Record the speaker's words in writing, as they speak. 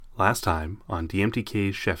Last time on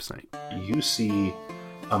DMTK's Chef's Night. You see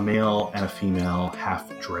a male and a female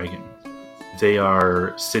half-dragon. They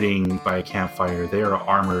are sitting by a campfire. They are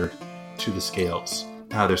armored to the scales.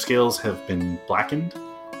 Their scales have been blackened,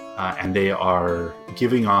 and they are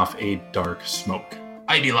giving off a dark smoke.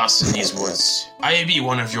 I be lost in these woods. I be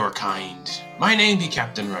one of your kind. My name be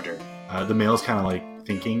Captain Rudder. The male's kind of like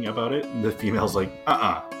thinking about it. The female's like,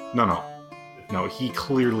 no, he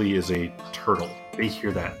clearly is a turtle. They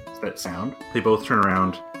hear that sound. They both turn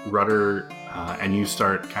around. Rudder and you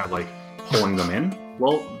start kind of like pulling them in.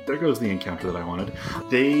 Well, there goes the encounter that I wanted.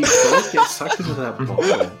 They both get sucked into that ball.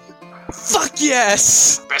 Fuck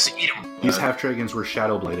yes! Bessie, eat him. These half-dragons were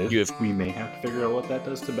shadow-bladed. We may have to figure out what that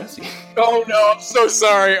does to Bessie. Oh no, I'm so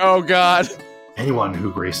sorry. Oh god. Anyone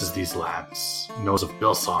who graces these lands knows of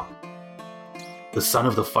Bilsong, the son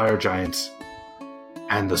of the fire giant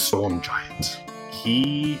and the storm giant.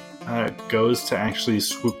 He goes to actually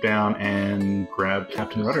swoop down and grab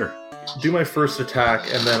Captain Rudder. Do my first attack,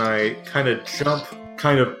 and then I kind of jump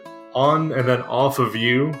kind of on and then off of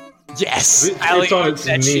you. Yes! It's on its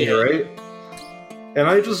knee, shit. right? And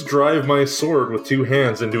I just drive my sword with two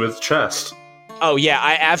hands into its chest. Oh yeah,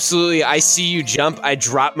 I see you jump, I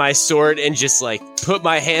drop my sword and just like put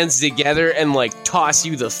my hands together and like toss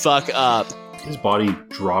you the fuck up. His body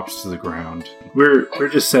drops to the ground. We're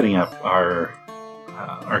just setting up our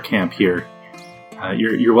camp here.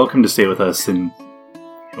 You're welcome to stay with us, and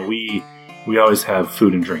we always have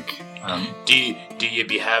food and drink. Do you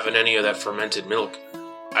be having any of that fermented milk?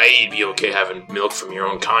 I'd be okay having milk from your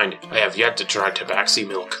own kind. I have yet to try tabaxi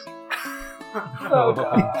milk. Oh,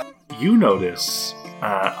 God. You notice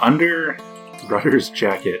under Rudder's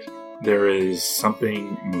jacket there is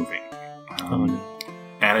something moving,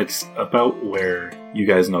 and it's about where you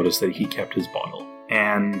guys notice that he kept his bottle.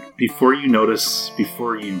 And before you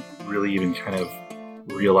really even kind of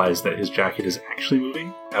realize that his jacket is actually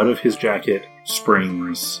moving, out of his jacket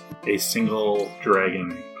springs a single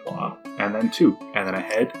dragon claw, and then two, and then a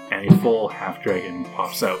head, and a full half-dragon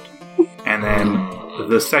pops out. And then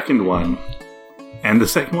the second one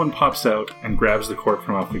pops out and grabs the cork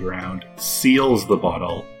from off the ground, seals the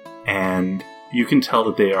bottle, and you can tell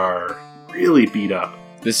that they are really beat up.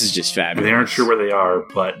 This is just fabulous. They aren't sure where they are,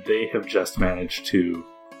 but they have just managed to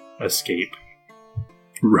escape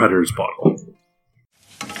Rudder's bottle.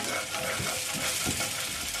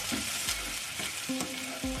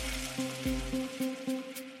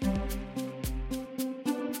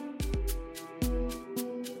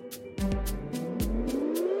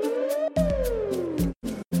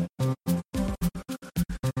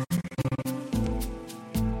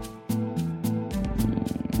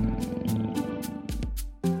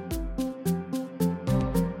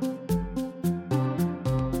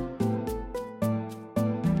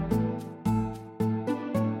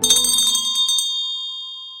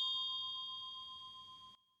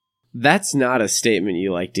 That's not a statement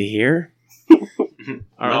you like to hear.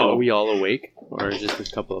 Are we all awake? Or just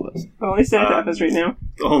a couple of us? Only Cenotaph is right now.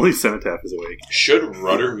 Only Cenotaph is awake. Should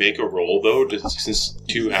Rudder make a roll, though, since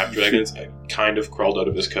two half-dragons kind of crawled out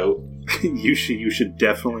of his coat? You should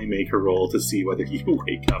definitely make a roll to see whether you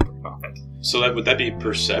wake up or not. So would that be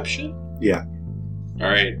perception? Yeah.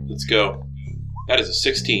 Alright, let's go. That is a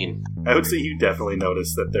 16. I would say you definitely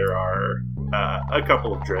notice that there are a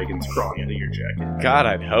couple of dragons crawling out of your jacket. God,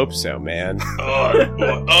 I'd hope so, man.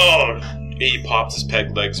 He pops his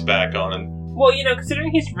peg legs back on and... Well,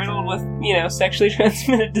 considering he's riddled with, sexually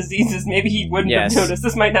transmitted diseases, maybe he wouldn't have noticed.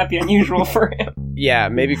 This might not be unusual for him. Yeah,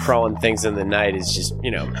 maybe crawling things in the night is just,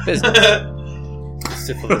 business.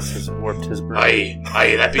 Syphilis has warped his brain.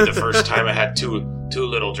 Aye, that'd be the first time I had two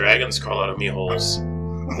little dragons crawl out of me holes.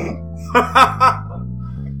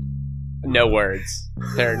 No words.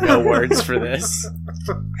 There are no words for this.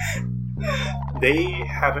 They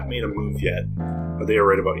haven't made a move yet, but they are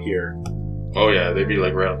right about here. Oh yeah, they'd be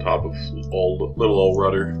like right on top of little old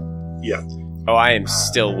Rudder. Yeah. Oh, I am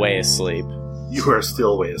still way asleep. You are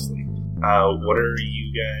still way asleep. What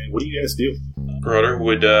do you guys do? Rudder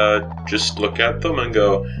would just look at them and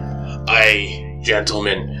go, "Aye,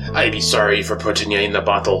 gentlemen, I be sorry for putting you in the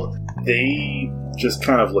bottle." They just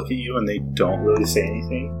kind of look at you and they don't really say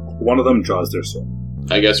anything. One of them draws their sword.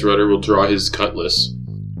 I guess Rudder will draw his cutlass.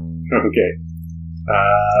 Okay.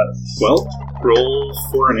 Well, roll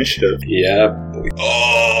for initiative. Yeah. Boy.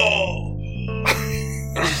 Oh!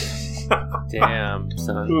 Damn,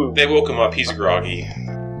 son. They woke him up. He's groggy.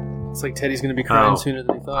 It's like Teddy's going to be crying sooner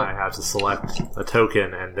than he thought. I have to select a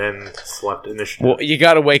token and then select initiative. Well, you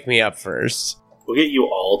gotta wake me up first. We'll get you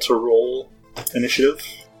all to roll initiative.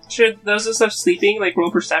 Should those of us sleeping,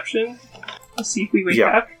 roll perception? Let's see if we wake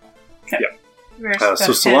up. Okay. Yeah.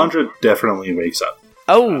 So Solandra definitely wakes up.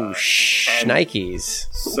 Oh, shnikes.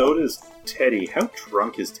 So does Teddy. How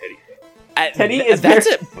drunk is Teddy? Teddy is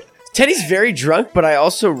Teddy's very drunk, but I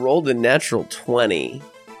also rolled a natural 20.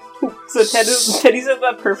 So Teddy's at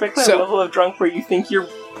that perfect level of drunk where you think you're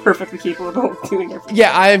perfectly capable of doing everything.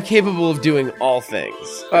 Yeah, I am capable of doing all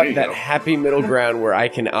things. That go. happy middle ground where I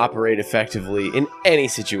can operate effectively in any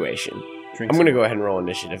situation. I'm going to go ahead and roll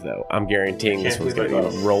initiative, though. I'm guaranteeing this one's going to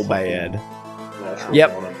be roll by Ed.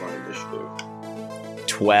 Yep.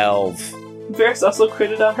 12. Varys also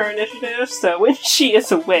critted on her initiative, so when she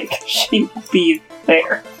is awake, she will be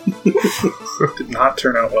there. Did not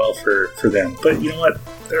turn out well for them, but you know what?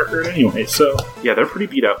 They're hurt anyway, so yeah, they're pretty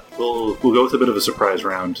beat up. We'll go with a bit of a surprise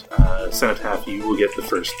round. Cenotaph, you will get the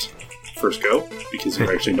first go because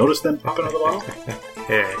you actually noticed them popping out of the bottle.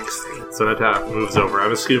 Excellent. Cenotaph moves over.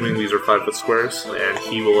 I'm assuming these are 5-foot squares, and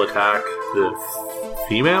he will attack the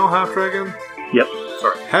female half dragon. Yep.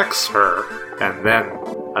 Sorry, hex her and then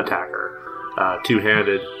attack her.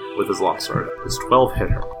 Two-handed with his longsword. Does 12 hit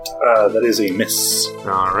her? That is a miss.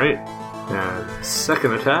 Alright. And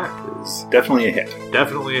second attack is Definitely a hit.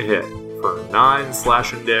 definitely a hit for 9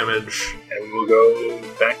 slashing damage. And we will go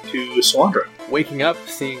back to Solandra. Waking up,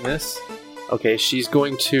 seeing this. Okay, she's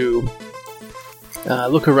going to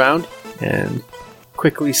look around and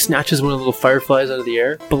quickly snatches one of the little fireflies out of the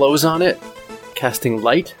air, blows on it, casting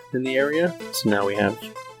light in the area. So now we have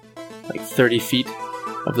like 30 feet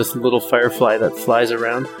of this little firefly that flies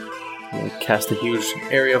around. And cast a huge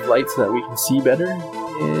area of light so that we can see better.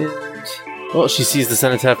 And, well, she sees the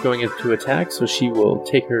Cenotaph going into attack, so she will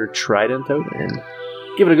take her trident out and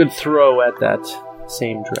give it a good throw at that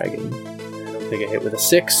same dragon. I don't think I hit with a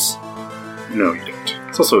 6. No, you don't.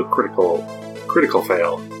 It's also a critical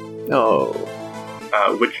fail. Oh,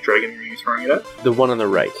 Which dragon are you throwing it at? the one on the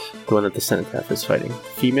right. The one that the Cenotaph is fighting.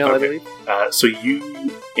 Female, I Okay. believe? So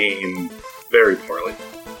you aim very poorly.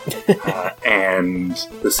 And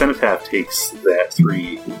the Cenotaph takes that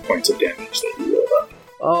 3 points of damage that you rolled up.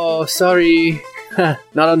 Oh, sorry.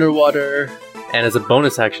 Not underwater. And as a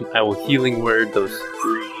bonus action, I will healing word those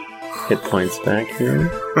 3 hit points back here.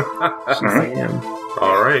 Since I am.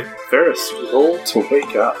 Alright. Ferris, roll to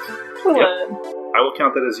wake up. Come Yep. on. I will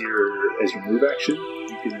count that as your move action.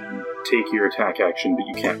 You can take your attack action, but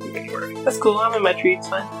you can't move anywhere. That's cool, I'm in my tree, it's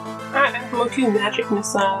fine. Alright, I'm going to magic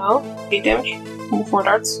missile. 8 damage. And 4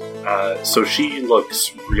 darts. So she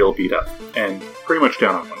looks real beat up and pretty much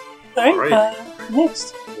down on one. Alright, Alright.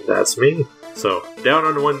 next. That's me. So, down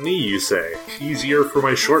on one knee, you say. Easier for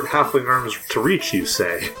my short halfling arms to reach, you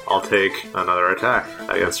say. I'll take another attack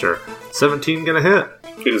against her. 17 gonna hit.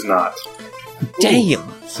 It is not. Damn!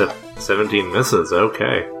 17 misses,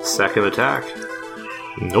 okay. Second attack.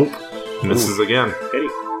 Nope. Misses again. Eddie.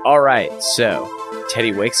 Alright, so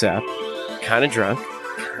Teddy wakes up, kind of drunk,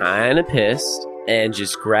 kind of pissed, and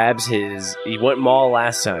just grabs his. He went maul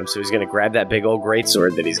last time, so he's going to grab that big old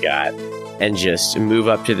greatsword that he's got and just move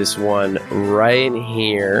up to this one right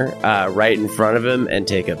here, right in front of him, and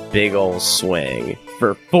take a big old swing.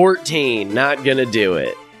 For 14, not going to do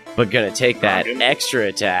it, but going to take that extra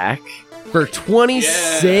attack. For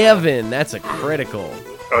 27, that's a critical.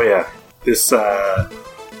 Oh yeah.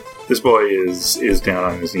 This boy is down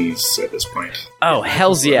on his knees at this point. Oh,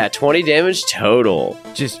 hell's yeah, 20 damage total.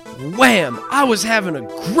 Just wham! I was having a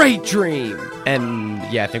great dream! And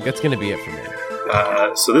yeah, I think that's gonna be it for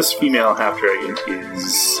me. So this female half dragon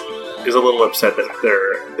is a little upset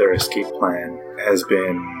that their escape plan has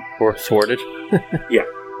been Or thwarted.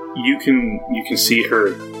 You can see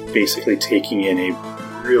her basically taking in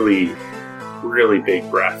a really, really big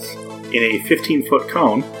breath in a 15-foot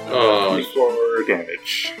cone. Oh, 24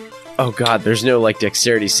 damage. Oh god, there's no like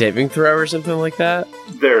dexterity saving throw or something like that?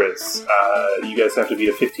 There is. You guys have to beat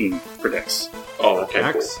a 15 for dex. oh, okay.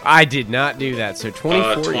 Max? I did not do that, so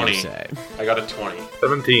 24 20. you say. I got a 20.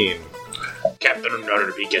 17. Captain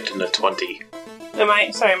Nutter to be getting a 20. Am I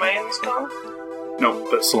in this column? No,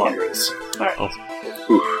 but Solandra is. Alright.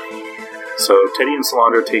 Oof. So Teddy and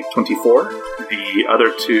Solandra take 24. The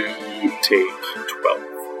other 2 take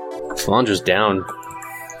 12. Solandra's down.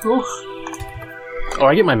 Oof. Oh,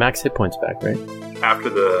 I get my max hit points back, right? After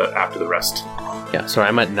the rest. Yeah, sorry,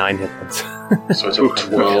 I'm at 9 hit points. So I took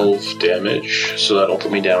 12 damage, so that'll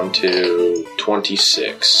put me down to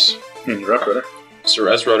 26. And you're up, brother. So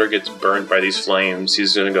as Rudder gets burned by these flames,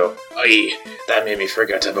 he's gonna go, "Aye, that made me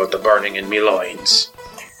forget about the burning in me loins."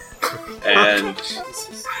 And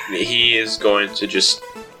he is going to just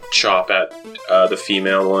chop at the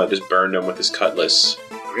female, the one that just burned him with his cutlass.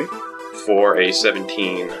 Okay. For a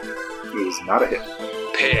 17. It is not a hit.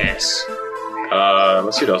 Piss.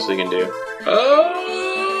 Let's see what else we can do.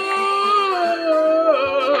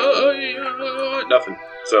 nothing.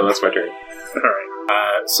 So that's my turn.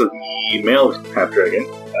 Alright. So the male half-dragon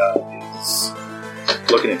is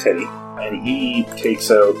looking at Teddy, and he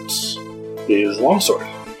takes out his longsword.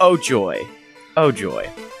 Oh, joy. Oh, joy.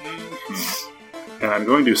 And I'm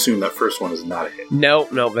going to assume that first one is not a hit. No,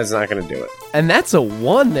 that's not going to do it. And that's a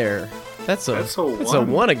 1 there. That's a one. That's a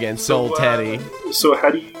 1 against old Teddy. So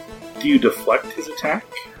how do you deflect his attack?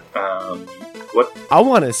 What? I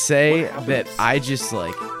want to say What happens? that I just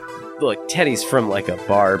like... Look, Teddy's from like a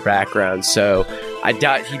bar background, so he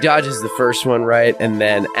dodges the first one right, and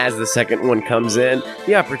then as the second one comes in,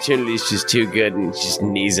 the opportunity's just too good and just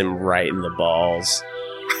knees him right in the balls.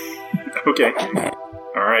 Okay.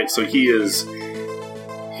 Alright, so he is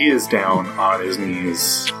down on his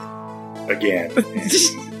knees again.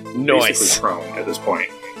 And Nice. basically prone at this point.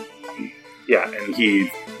 Yeah, and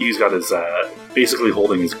he's got his basically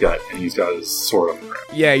holding his gut, and he's got his sword on the ground.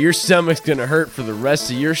 Yeah, your stomach's gonna hurt for the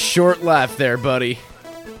rest of your short life there, buddy.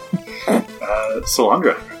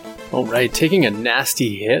 Solandra. All right, taking a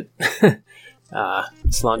nasty hit.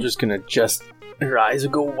 Solandra's gonna her eyes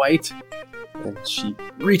will go white, and she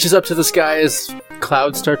reaches up to the sky as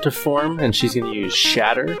clouds start to form, and she's gonna use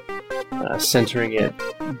Shatter, centering it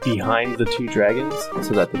behind the 2 dragons,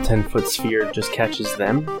 so that the 10-foot sphere just catches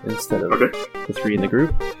them instead of the 3 in the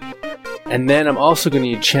group. And then I'm also going to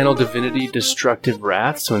use Channel Divinity Destructive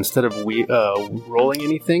Wrath, so instead of rolling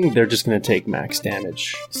anything, they're just going to take max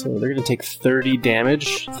damage. So they're going to take 30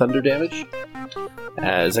 damage, thunder damage,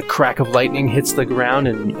 as a crack of lightning hits the ground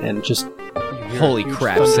and just... Holy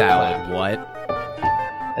crap, thunder salad, clap what?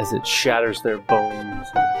 as it shatters their bones.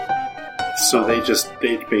 So they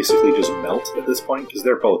basically just melt at this point, because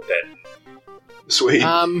they're both dead. Sweet.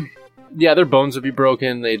 Yeah, their bones would be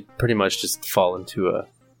broken. They'd pretty much just fall into a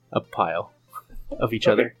pile of each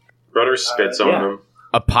other. Rudder spits on yeah. them.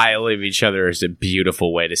 A pile of each other is a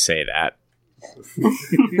beautiful way to say that.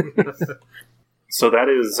 So that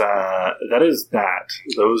is that.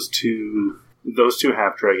 Those two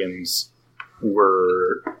half dragons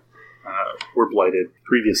were blighted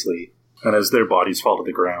previously, and as their bodies fall to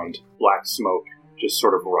the ground, black smoke just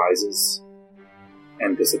sort of rises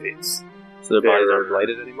and dissipates. So their bodies aren't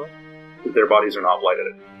blighted anymore? Their bodies are not blighted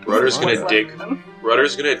anymore. Rudder's What's gonna dig. left of them?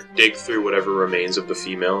 Rudder's gonna dig through whatever remains of the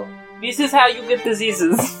female. This is how you get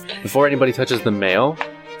diseases. Before anybody touches the male,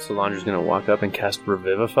 Solandra's going to walk up and cast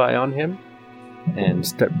Revivify on him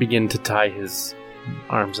and begin to tie his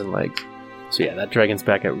arms and legs. So yeah, that dragon's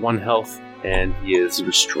back at 1 health, and he is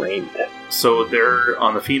restrained. So there,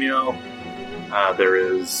 on the female, there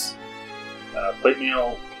is a plate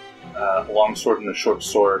mail, a long sword and a short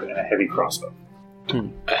sword, and a heavy crossbow.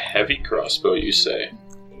 A heavy crossbow, you say?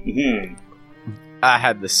 Mm-hmm. I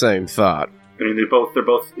had the same thought. I mean, they're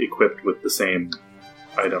both equipped with the same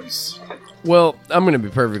items. Well, I'm gonna be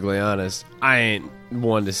perfectly honest. I ain't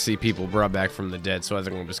one to see people brought back from the dead, so I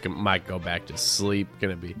think I'm just might go back to sleep.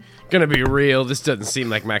 Gonna be real. This doesn't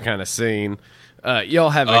seem like my kind of scene.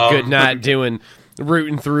 Y'all have a good night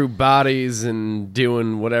rooting through bodies and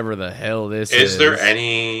doing whatever the hell this is. Is there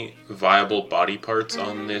any viable body parts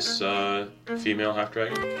on this female half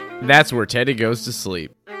dragon? That's where Teddy goes to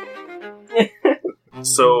sleep.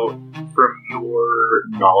 So, from your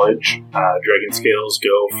knowledge, dragon scales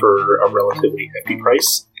go for a relatively hefty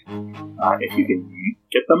price if you can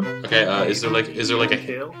get them. Okay, is there like a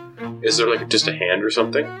Scale? is there like just a hand or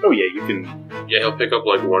something? Oh yeah, you can. Yeah, he'll pick up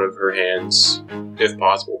like one of her hands, if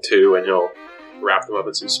possible, too, and he'll wrap them up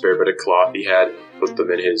in some spare bit of cloth he had and put them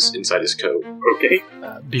inside his coat. Okay.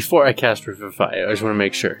 Before I cast Revivify, I just want to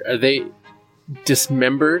make sure. Are they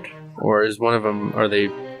dismembered, or is one of them, are they...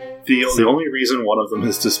 The only reason one of them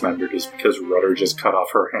is dismembered is because Rudder just cut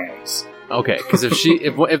off her hands. Okay, because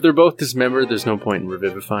if they're both dismembered, there's no point in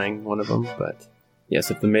revivifying one of them. But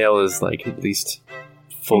yes, if the male is like at least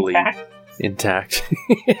fully intact.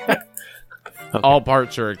 Okay. All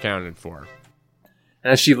parts are accounted for.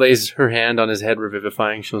 As she lays her hand on his head,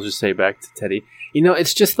 revivifying, she'll just say back to Teddy,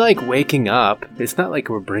 it's just like waking up. It's not like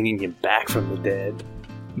we're bringing him back from the dead.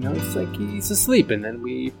 It's like he's asleep, and then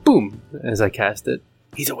boom, as I cast it,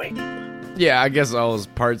 he's awake. Yeah, I guess all his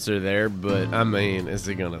parts are there, but I mean, is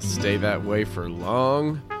he gonna stay that way for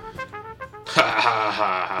long?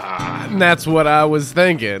 And that's what I was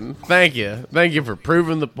thinking. Thank you for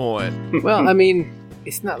proving the point. Well, I mean,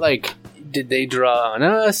 it's not like, did they draw on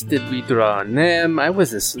us? Did we draw on them? I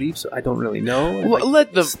was asleep, so I don't really know. Well,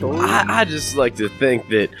 I just like to think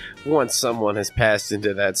that once someone has passed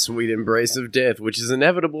into that sweet embrace of death, which is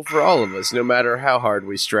inevitable for all of us, no matter how hard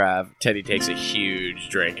we strive, Teddy takes a huge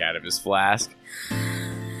drink out of his flask,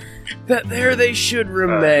 that there they should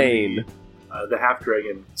remain. The half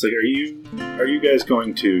dragon. It's like, are you guys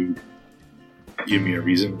going to give me a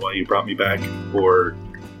reason why you brought me back, or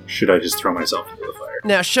should I just throw myself into the fire?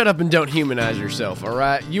 Now, shut up and don't humanize yourself, all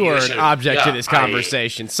right? You are an object to this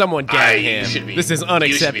conversation. Someone gag him. This is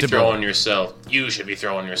unacceptable. You should be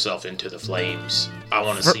throwing yourself into the flames. I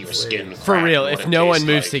want to see your skin. For real, if no one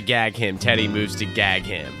moves to gag him, Teddy moves to gag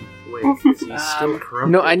him. Wait, is he still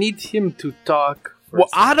corrupted? No, I need him to talk. Well,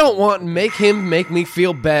 I don't want him make me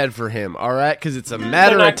feel bad for him, all right? Because it's a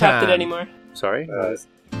matter They're of not time. corrupted anymore. Sorry?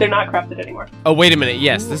 They're not corrupted anymore. Oh, wait a minute.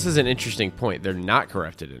 Yes, this is an interesting point. They're not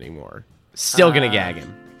corrupted anymore. Still gonna gag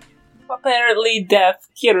him. Apparently, death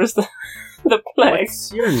cures the plague.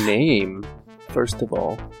 What's your name, first of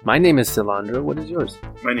all? My name is Silandra. What is yours?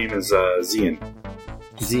 My name is Zian.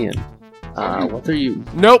 Zian. What are you?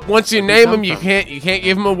 Nope. Once you name him, you can't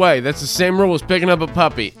give him away. That's the same rule as picking up a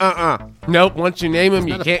puppy. Nope. Once you name him,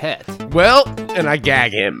 He's you not a can't. pet. Well, and I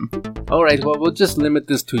gag him. All right. Well, we'll just limit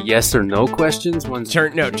this to yes or no questions.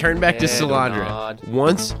 Turn back to Silandra.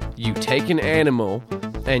 Once you take an animal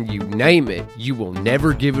and you name it, you will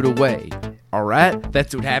never give it away. All right?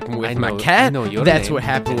 That's what happened with my cat. I know your That's name. what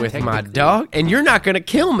happened with my Technically. dog. And you're not gonna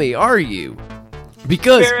kill me, are you?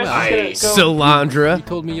 Because Ferris is Silandra. You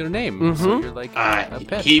told me your name, so you're like a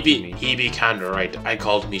pet. He to be me. kinda right. I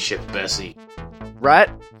called me ship Bessie. Right?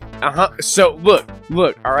 So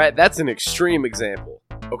look, all right, that's an extreme example,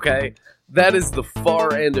 okay? That is the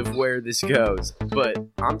far end of where this goes. But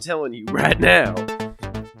I'm telling you right now,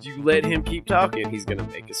 you let him keep talking, he's gonna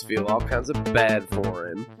make us feel all kinds of bad for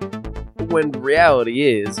him. When the reality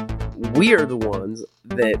is, we are the ones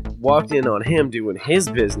that walked in on him doing his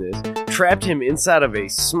business, trapped him inside of a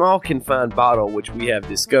small confined bottle, which we have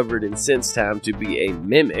discovered in since time to be a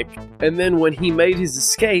mimic, and then when he made his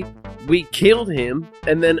escape, we killed him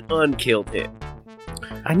and then unkilled him.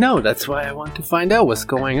 I know. That's why I want to find out what's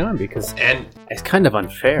going on because it's kind of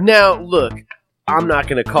unfair. Now, look, I'm not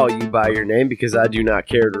going to call you by your name because I do not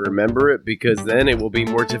care to remember it, because then it will be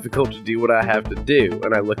more difficult to do what I have to do.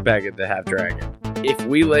 And I look back at the half dragon. If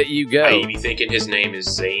we let you go, I be thinking his name is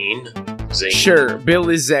Zane. Zane. Sure,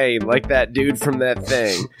 Billy Zane, like that dude from that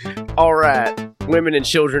thing. All right, women and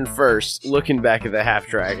children first. Looking back at the half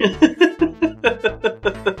dragon.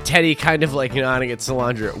 Teddy kind of like nodding at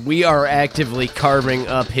Silandra. We are actively carving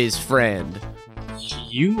up his friend.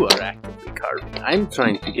 You are actively carving. I'm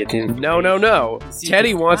trying to get in. No.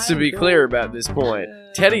 Teddy wants to be clear about this point.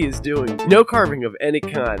 Teddy is doing no carving of any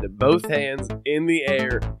kind. Both hands in the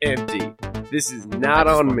air, empty. This is not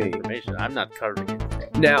on me. I'm not carving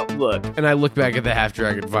it. Now, look, and I look back at the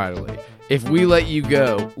half-dragon finally. If we let you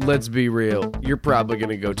go, let's be real, you're probably going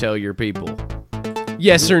to go tell your people.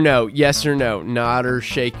 Yes or no, nod or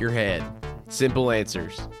shake your head. Simple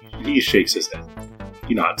answers. He shakes his head.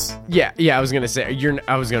 He nods. Yeah, I was going to say,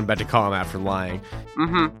 I was about to call him out for lying.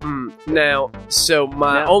 Now, so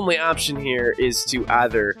my only option here is to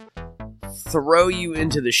either throw you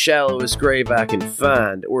into the shallowest grave I can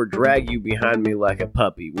find, or drag you behind me like a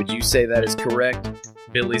puppy. Would you say that is correct,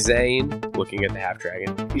 Billy Zane? Looking at the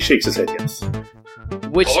half-dragon. He shakes his head, yes.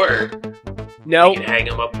 Or no. we can hang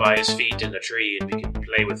him up by his feet in the tree and we can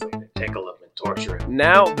play with him and tickle him and torture him.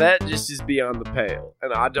 Now that just is beyond the pale,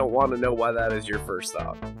 and I don't want to know why that is your first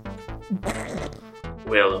thought.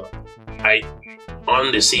 Well,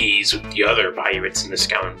 on the seas with the other pirates and the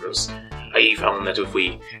scoundrels, I found that if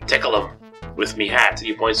we tickle them with me hat,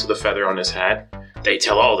 he points to the feather on his hat, they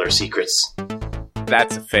tell all their secrets.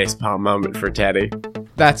 That's a facepalm moment for Teddy.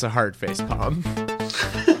 That's a hard facepalm.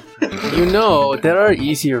 You know, there are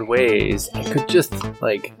easier ways. I could just,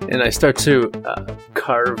 and I start to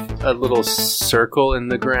carve a little circle in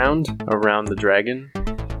the ground around the dragon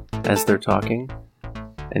as they're talking.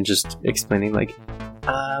 And just explaining,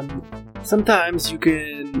 sometimes you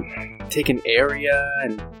can take an area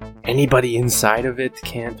and anybody inside of it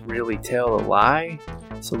can't really tell a lie.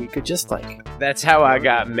 So we could just, That's how I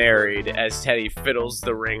got married, as Teddy fiddles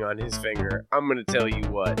the ring on his finger. I'm gonna tell you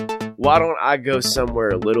what. Why don't I go somewhere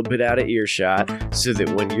a little bit out of earshot, so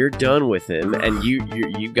that when you're done with him, and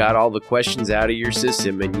you got all the questions out of your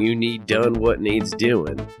system, and you need done what needs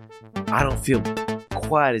doing, I don't feel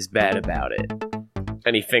quite as bad about it.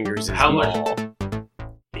 And he fingers his wall.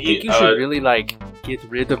 I think you should really, get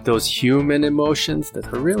rid of those human emotions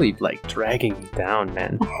that are really, dragging you down,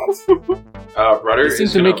 man. Rudder They seem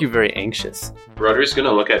to make you very anxious. Rudder's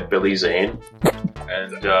gonna look at Billy Zane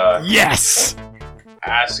and yes!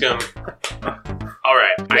 Ask him.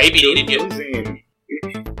 Alright, I be needing you. Zane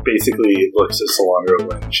basically looks at Silandra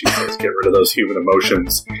when she says get rid of those human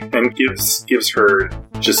emotions and gives her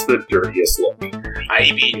just the dirtiest look.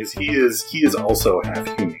 He is also half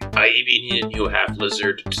human. I be needing you half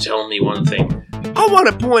lizard to tell me one thing. I want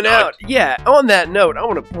to point out, on that note, I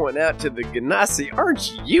want to point out to the Ganassi,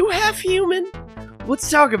 aren't you half human? Let's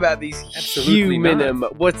talk about these Absolutely human.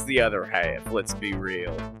 What's the other half? Let's be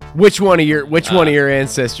real. Which one of your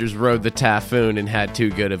ancestors rode the typhoon and had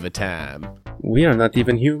too good of a time? We are not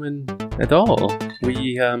even human at all.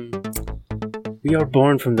 We are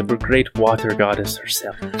born from the great water goddess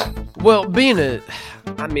herself. Well,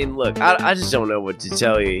 look, I just don't know what to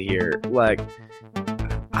tell you here. Like,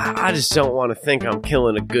 I just don't want to think I'm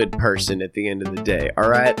killing a good person at the end of the day,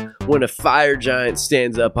 alright? When a fire giant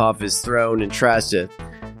stands up off his throne and tries to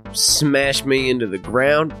smash me into the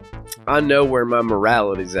ground, I know where my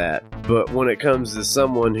morality's at. But when it comes to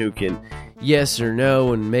someone who can yes or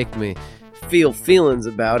no and make me feel feelings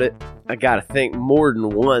about it, I gotta think more than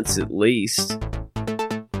once at least.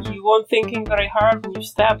 You weren't thinking very hard when you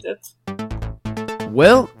stabbed it.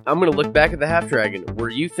 Well, I'm gonna look back at the half-dragon. Were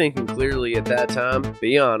you thinking clearly at that time?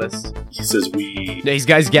 Be honest. He says These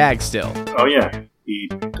guys gagged still. Oh yeah,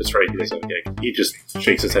 that's right, he doesn't gag. He just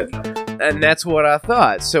shakes his head no. And that's what I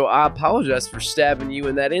thought. So I apologize for stabbing you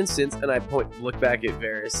in that instance, and I look back at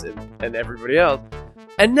Varys and everybody else.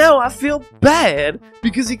 And now I feel bad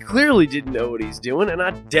because he clearly didn't know what he's doing, and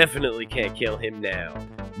I definitely can't kill him now.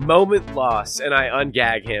 Moment lost, and I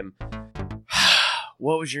ungag him.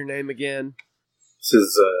 What was your name again?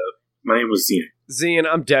 My name was Zian. Zian,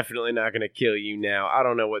 I'm definitely not going to kill you now. I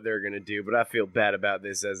don't know what they're going to do, but I feel bad about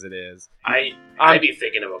this as it is. I'd be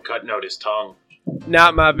thinking about cutting out his tongue.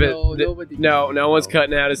 Not my business. No one's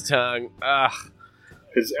cutting out his tongue. Ugh.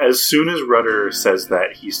 As soon as Rudder says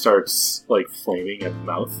that, he starts, flaming at the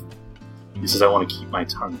mouth. He says, I want to keep my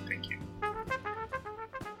tongue, thank you.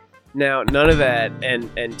 Now, none of that,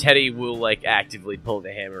 and Teddy will, actively pull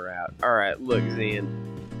the hammer out. Alright, look, Zian.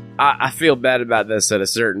 I feel bad about this at a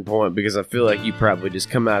certain point, because I feel like you probably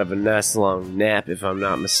just come out of a nice long nap, if I'm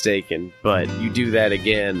not mistaken. But you do that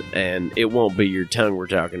again, and it won't be your tongue we're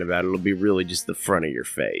talking about. It'll be really just the front of your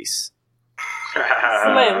face.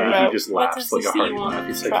 And he just laughs like a hearty laugh.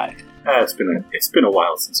 He's like, it's been a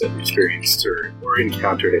while since I've experienced or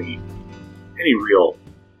encountered any real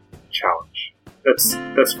challenge.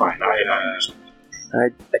 That's fine. I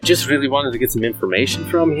understand. I just really wanted to get some information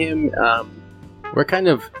from him. We're kind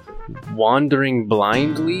of wandering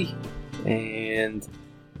blindly, and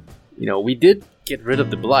we did get rid of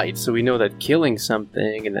the blight, so we know that killing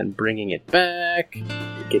something and then bringing it back,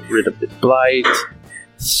 get rid of the blight.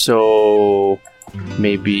 So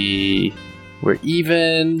maybe we're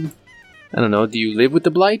even. I don't know. Do you live with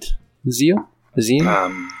the blight, Zian?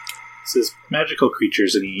 Says magical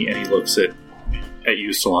creatures, and he looks at you,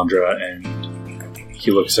 Salandra, and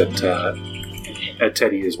he looks at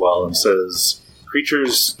Teddy as well, and says,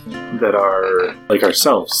 creatures that are like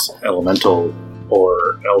ourselves, elemental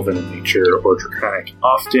or elven in nature or draconic,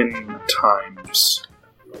 oftentimes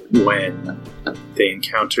when they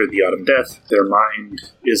encounter the Autumn Death, their mind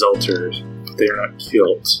is altered. They are not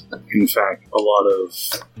killed. In fact, a lot of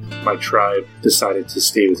my tribe decided to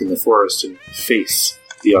stay within the forest and face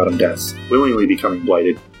the Autumn Death, willingly becoming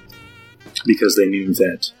blighted, because they knew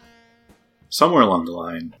that somewhere along the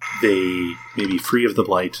line, they may be free of the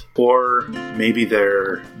blight, or maybe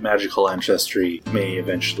their magical ancestry may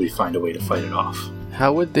eventually find a way to fight it off.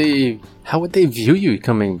 How would they view you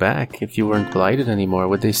coming back if you weren't blighted anymore?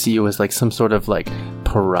 Would they see you as some sort of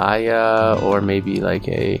pariah, or maybe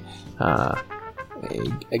a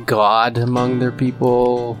god among their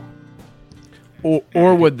people?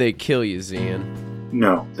 Or would they kill you, Zian?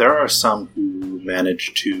 No, there are some who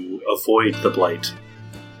manage to avoid the blight.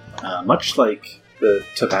 Much like the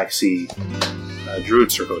Tabaxi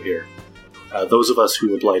Druid Circle here, those of us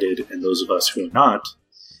who are blighted and those of us who are not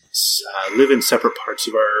live in separate parts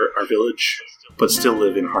of our village, but still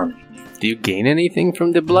live in harmony. Do you gain anything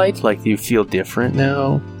from the blight? Do you feel different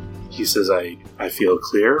now? He says, I feel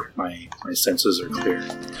clear. My senses are clear.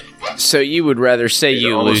 So you would rather say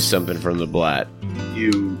you lose something from the blight?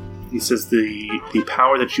 He says the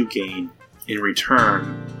power that you gain, in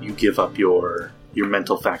return, you give up your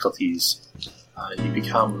mental faculties. You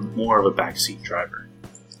become more of a backseat driver.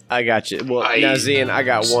 I got you. Well, now, Zian, I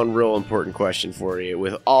got one real important question for you.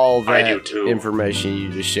 With all that information you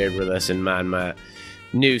just shared with us in mind, my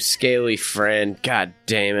new scaly friend, god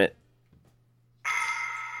damn it.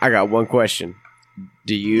 I got one question.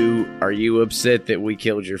 Are you upset that we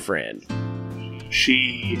killed your friend?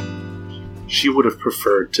 She would have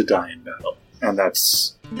preferred to die in battle, and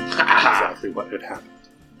that's exactly what had happened.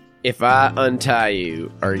 If I untie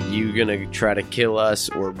you, are you gonna try to kill us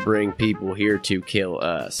or bring people here to kill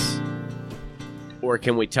us? Or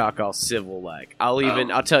can we talk all civil like?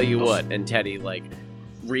 I'll tell you what, and Teddy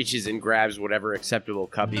reaches and grabs whatever acceptable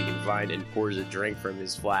cup he can find and pours a drink from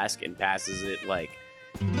his flask and passes it, like,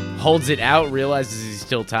 holds it out, realizes he's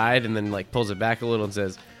still tied, and then, like, pulls it back a little and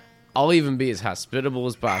says, I'll even be as hospitable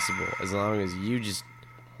as possible as long as you just,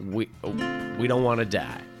 we don't want to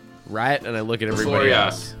die. Right? And I look at everybody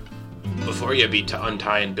else. Before you be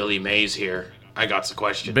untying Billy Mays here, I got some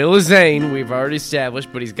questions. Bill Zane, we've already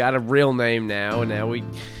established, but he's got a real name now, and now we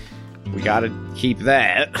gotta keep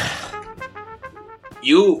that.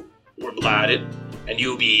 You were bladed, and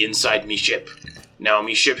you be inside me ship. Now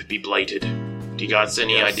me ship be blighted. Do you got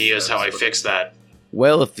any ideas how I fix that?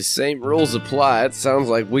 Well, if the same rules apply, it sounds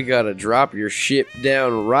like we gotta drop your ship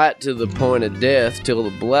down right to the point of death till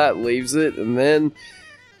the blight leaves it, and then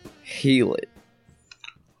heal it.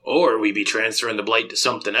 Or we be transferring the blight to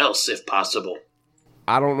something else, if possible.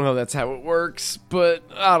 I don't know that's how it works, but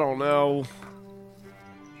I don't know.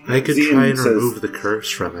 I could Zian try and says- remove the curse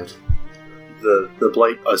from it. The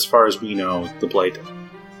blight, as far as we know, the blight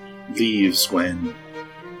leaves when,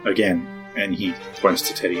 again, and he points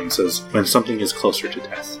to Teddy and says, when something is closer to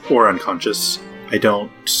death or unconscious. It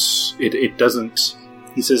doesn't,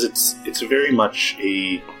 he says it's very much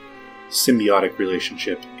a symbiotic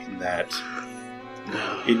relationship in that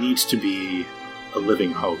it needs to be a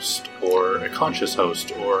living host or a conscious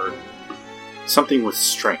host or something with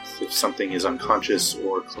strength. If something is unconscious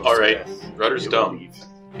or close All to right, death, Rudder's it will dumb. leave.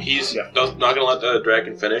 He's not going to let the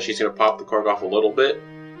dragon finish. He's going to pop the cork off a little bit.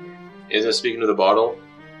 Isn't speaking to the bottle.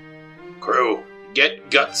 Crew, get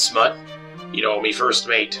gut smut. You know, me first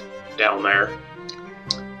mate down there.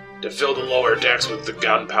 To fill the lower decks with the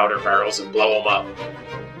gunpowder barrels and blow them up.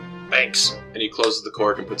 Thanks. And he closes the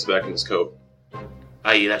cork and puts it back in his coat.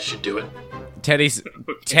 Aye, that should do it.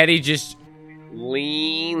 Teddy just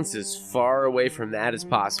leans as far away from that as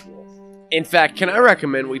possible. In fact, can I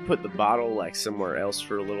recommend we put the bottle like somewhere else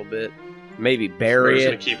for a little bit? Maybe bury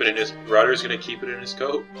Rudder's it. Rudder's gonna keep it in his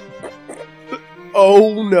coat.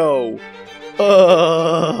 Oh no!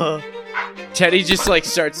 Teddy just like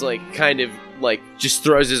starts like kind of like just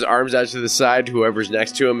throws his arms out to the side, whoever's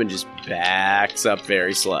next to him, and just backs up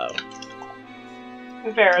very slow.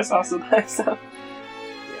 Varys also backs up.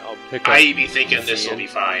 Yeah, I'll pick up. I be thinking this will be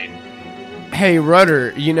fine. Hey,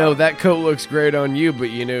 Rudder, you know, that coat looks great on you, but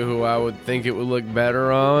you know who I would think it would look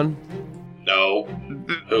better on? No.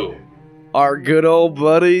 Who? Our good old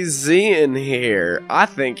buddy Zian here. I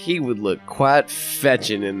think he would look quite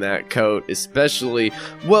fetching in that coat, especially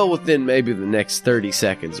well within maybe the next 30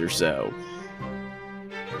 seconds or so.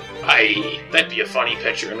 Aye, that'd be a funny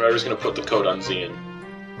picture, and Rudder's gonna put the coat on Zian.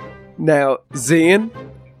 Now, Zian,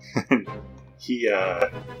 He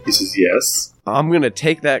says yes. I'm gonna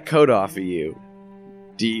take that coat off of you.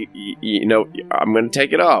 Do you know, I'm gonna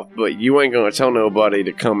take it off, but you ain't gonna tell nobody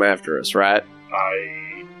to come after us, right?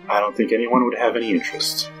 I don't think anyone would have any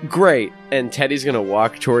interest. Great. And Teddy's gonna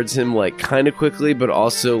walk towards him, like, kind of quickly, but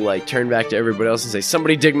also, like, turn back to everybody else and say,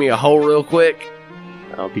 somebody dig me a hole real quick.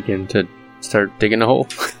 I'll begin to start digging a hole.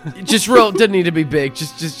 Just real, doesn't need to be big,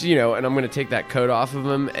 just, you know, and I'm gonna take that coat off of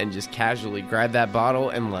him and just casually grab that bottle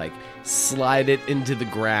and, like, slide it into the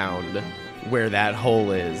ground where that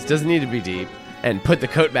hole is. Doesn't need to be deep. And put the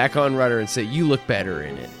coat back on Rudder and say, you look better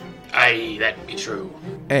in it. Aye, that'd be true.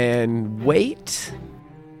 And wait.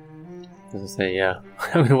 As I say, yeah.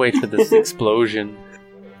 I'm gonna wait for this explosion.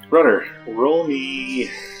 Rudder, roll me a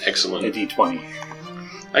Excellent. d20.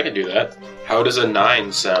 I can do that. How does a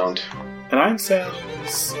 9 sound? A 9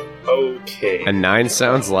 sounds okay. A 9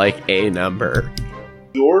 sounds like a number.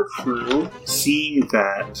 Your crew, seeing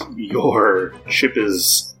that your ship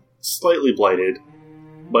is slightly blighted,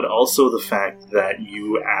 but also the fact that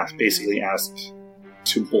you basically asked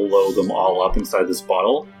to blow them all up inside this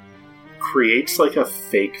bottle, creates like a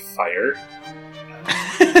fake fire.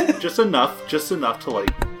 just enough to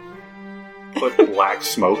like put black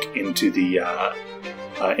smoke into the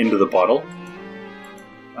bottle,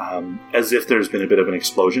 as if there's been a bit of an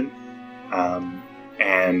explosion,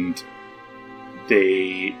 and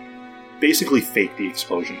they basically fake the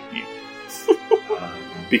explosion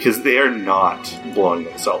because they are not blowing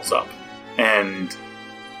themselves up, and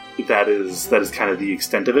that is kind of the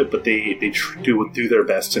extent of it. But they do their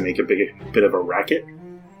best to make a bit of a racket.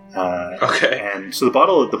 Okay. And so the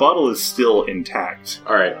bottle is still intact.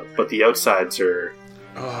 All right. But the outsides are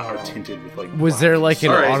tinted with like. Was black. there like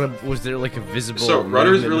an Alright. was there like a visible So,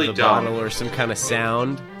 Rudder's movement of really the dumb. bottle or some kind of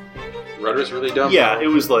sound? Rudder's really dumb. Yeah, it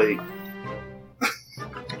was like.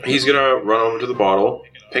 He's gonna run over to the bottle,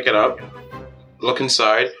 pick it up, look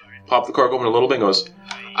inside, pop the cork open a little bit, and goes,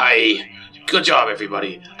 "Aye, good job,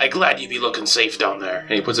 everybody. I'm glad you be looking safe down there." And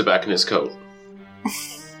he puts it back in his coat.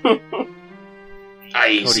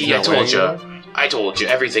 Aye, Cody's see, I not told wearing ya. I told you,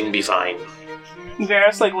 everything be fine.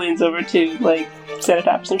 Varys leans over to set it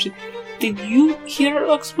up. So did you hear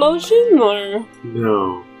an explosion or?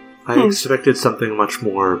 No. I expected something much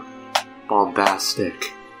more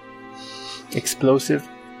bombastic. Explosive?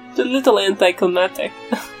 It's a little anticlimactic.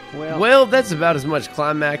 Well, that's about as much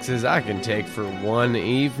climax as I can take for one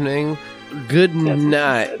evening. Good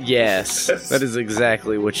night. Yes, that is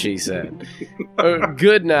exactly what she said.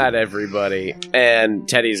 Good night, everybody. And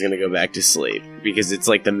Teddy's gonna go back to sleep because it's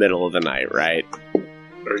the middle of the night, right?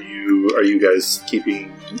 Are you guys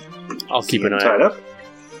keeping? I'll keep an eye tied up.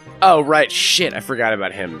 Oh, right. Shit, I forgot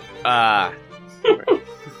about him.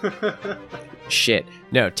 Shit.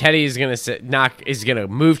 No, Teddy is gonna is gonna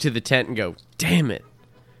move to the tent and go, damn it.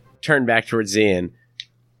 Turn back towards Ian.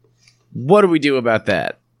 What do we do about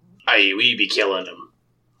that? Aye, we be killing him.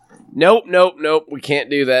 Nope. We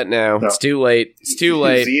can't do that now. No. It's too late.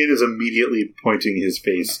 Zian is immediately pointing his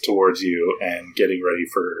face towards you and getting ready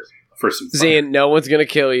for some fire. Zian, no one's gonna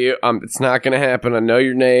kill you. It's not gonna happen. I know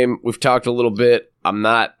your name. We've talked a little bit. I'm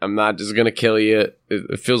not just gonna kill you.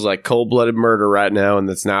 It feels like cold-blooded murder right now, and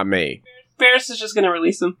that's not me. Varys is just gonna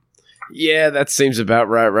release him. Yeah, that seems about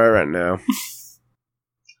right now.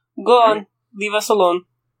 Go on. Leave us alone.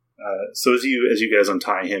 So as you guys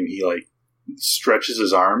untie him, he stretches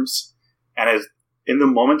his arms, and in the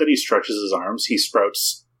moment that he stretches his arms, he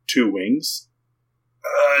sprouts 2 wings,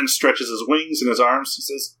 and stretches his wings and his arms. He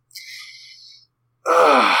says,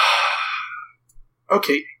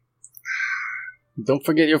 "Okay, don't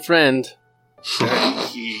forget your friend."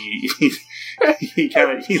 He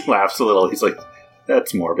laughs a little. He's like,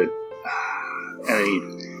 "That's morbid," and he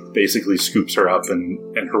basically scoops her up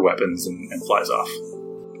and her weapons and flies off.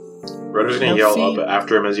 Rudder's gonna yell up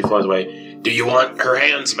after him as he flies away, "Do you want her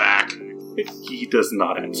hands back?" He does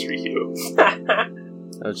not answer you.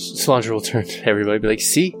 Solandra will turn to everybody and be like,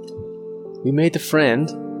 see? We made the friend,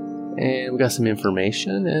 and we got some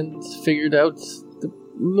information, and figured out a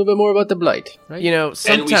little bit more about the Blight, right? Sometimes...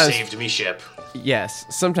 And we saved me ship. Yes,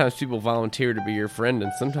 sometimes people volunteer to be your friend,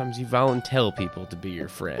 and sometimes you volunteer people to be your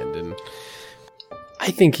friend, and... I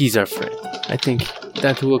think he's our friend. I think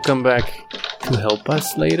that will come back to help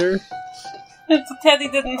us later. Teddy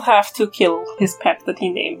didn't have to kill his pet that he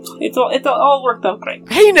named. It all worked out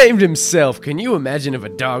great. He named himself. Can you imagine if a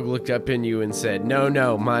dog looked up in you and said,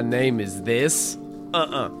 no, my name is this?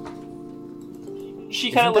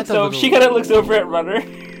 She kind of looks over at Rudder.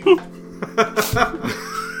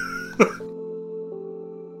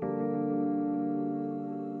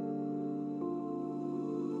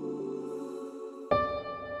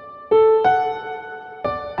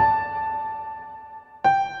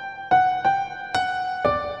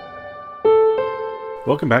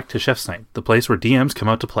 Welcome back to Chef's Night, the place where DMs come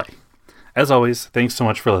out to play. As always, thanks so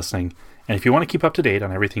much for listening, and if you want to keep up to date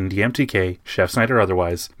on everything DMTK, Chef's Night or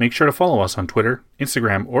otherwise, make sure to follow us on Twitter,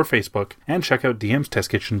 Instagram, or Facebook, and check out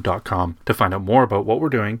dmstestkitchen.com to find out more about what we're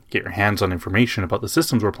doing, get your hands on information about the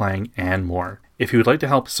systems we're playing, and more. If you would like to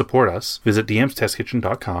help support us, visit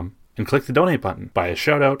dmstestkitchen.com and click the donate button, buy a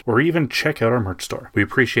shout out, or even check out our merch store. We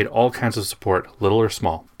appreciate all kinds of support, little or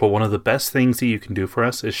small, but one of the best things that you can do for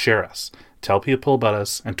us is share us. Tell people about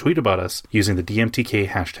us, and tweet about us using the DMTK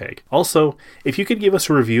hashtag. Also, if you could give us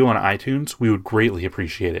a review on iTunes, we would greatly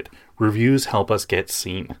appreciate it. Reviews help us get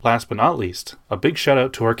seen. Last but not least, a big shout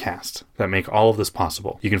out to our cast that make all of this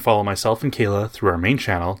possible. You can follow myself and Kayla through our main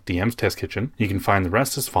channel, DM's Test Kitchen. You can find the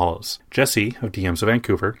rest as follows. Jesse of DMs of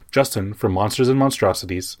Vancouver, Justin from Monsters and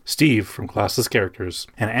Monstrosities, Steve from Classless Characters,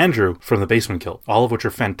 and Andrew from The Basement Guild, all of which are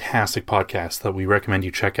fantastic podcasts that we recommend you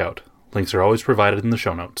check out. Links are always provided in the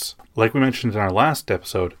show notes. Like we mentioned in our last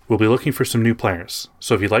episode, we'll be looking for some new players.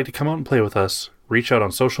 So if you'd like to come out and play with us, reach out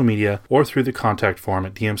on social media or through the contact form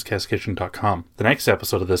at dmstestkitchen.com. The next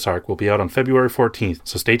episode of this arc will be out on February 14th,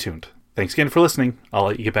 so stay tuned. Thanks again for listening. I'll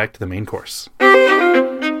let you get back to the main course.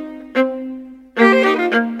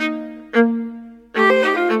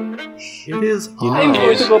 It is I'm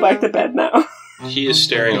going to go back to bed now. He is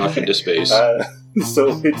staring off into space.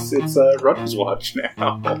 So it's Rudder's watch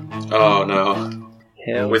now. Oh no.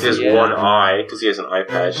 Hell With his yeah. one eye, because he has an eye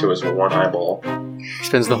patch, so his one eyeball. He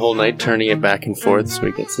spends the whole night turning it back and forth so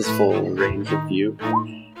he gets his full range of view.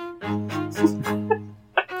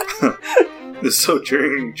 So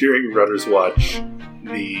during Rudder's watch,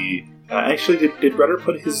 actually did Rudder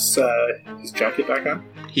put his jacket back on?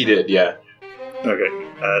 He did, yeah. Okay.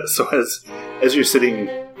 So as you're sitting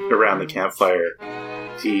around the campfire,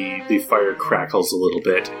 the fire crackles a little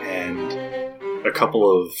bit, and a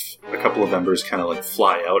couple of embers kind of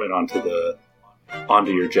fly out and onto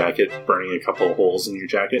your jacket, burning a couple of holes in your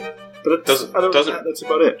jacket. But that's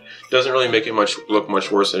about it. Doesn't really make it look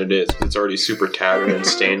much worse than it is. It's already super tattered and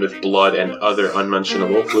stained with blood and other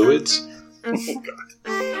unmentionable fluids. Oh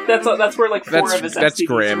God. That's where like four of his STDs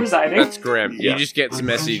grim. are residing. That's grim. Yeah. You just get some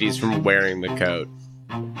STDs from wearing the coat.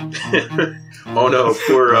 Oh no,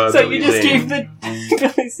 poor So Billy you just Zane. gave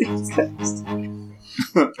the Billy Zane's text.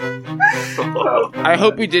 I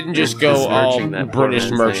hope he didn't just go all Besmirching that poor British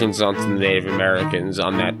man's merchants onto the Native Americans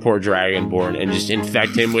on that poor Dragonborn and just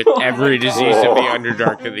infect him with every disease of the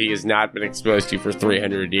Underdark that he has not been exposed to for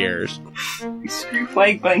 300 years. Screw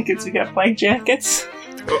plague blankets, we got plague jackets.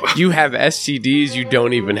 You have STDs you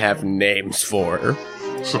don't even have names for.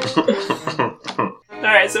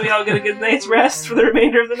 Alright, so we all get a good night's rest for the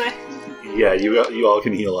remainder of the night. Yeah, you all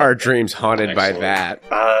can heal up. Our dreams haunted by Excellent.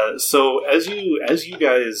 that. So as you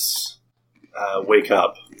guys wake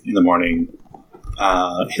up in the morning,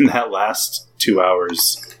 in that last 2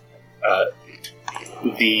 hours,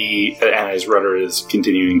 and as Rudder is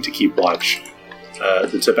continuing to keep watch,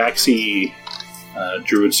 the Tabaxi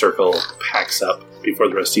Druid Circle packs up before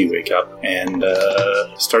the rest of you wake up and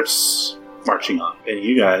starts marching on. And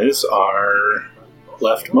you guys are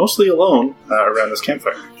left mostly alone around this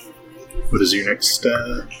campfire. What is your next?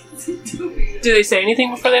 Do they say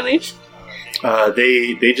anything before they leave?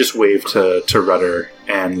 They just wave to Rudder,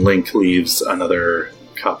 and Link leaves another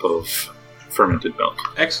cup of fermented milk.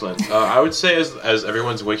 Excellent. I would say as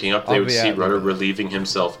everyone's waking up, they I'll would be see out. Rudder relieving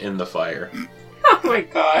himself in the fire. Oh my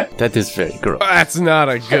god. That is very gross. That's not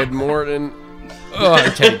a good morning.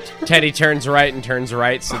 Oh, Teddy turns right and turns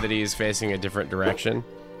right so that he is facing a different direction.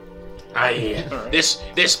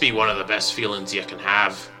 This be one of the best feelings you can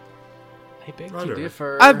have. I beg Rudder. to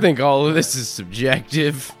differ. I think all of this is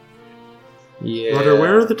subjective. Yeah. Rudder,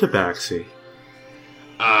 where are the Tabaxi?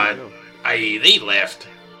 They left,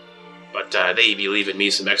 but they be leaving me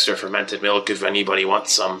some extra fermented milk if anybody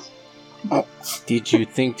wants some. Did you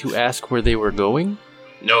think to ask where they were going?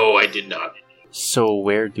 No, I did not. So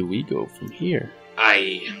where do we go from here?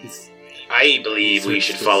 I believe we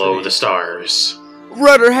should follow the stars.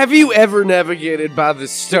 Rudder, have you ever navigated by the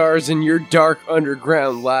stars in your dark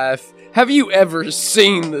underground life? Have you ever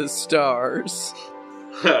seen the stars?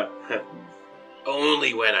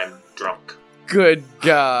 Only when I'm drunk. Good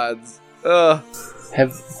gods. Ugh.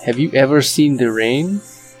 Have you ever seen the rain?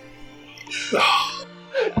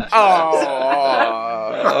 Oh,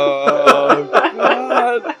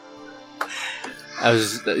 God.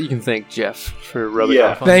 You can thank Jeff for rubbing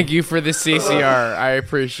Yeah. off on Thank you for the CCR. I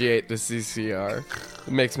appreciate the CCR.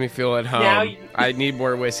 It makes me feel at home. Now you- I need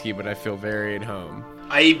more whiskey, but I feel very at home.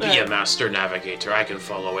 I be a master navigator. I can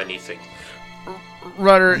follow anything.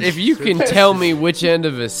 Rudder, if you can tell me which end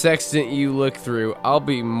of a sextant you look through, I'll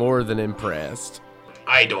be more than impressed.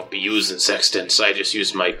 I don't be using sextants. I just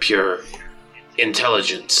use my pure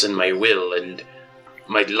intelligence and my will and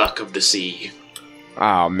my luck of the sea.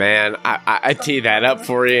 Oh man, I tee that up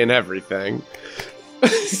for you and everything.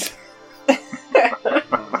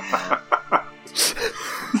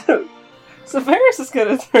 So Varys is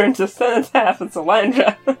gonna turn to Cenotaph and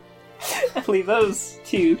Solandra and leave those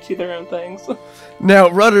two to their own things. Now,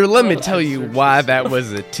 Rudder, let me tell you why that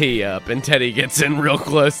was a tee up. And Teddy gets in real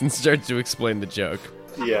close and starts to explain the joke.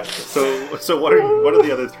 Yeah. So what are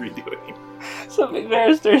the other three doing? So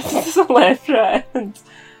Varys turns to Solandra and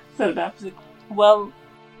Cenotaph is like, well,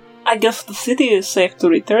 I guess the city is safe to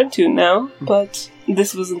return to now, but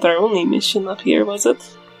this wasn't our only mission up here, was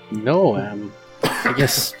it? No, I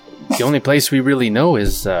guess the only place we really know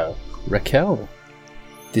is Raquel.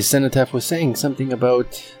 The Cenotaph was saying something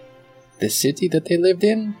about the city that they lived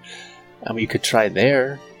in. We could try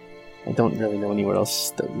there. I don't really know anywhere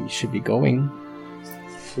else that we should be going.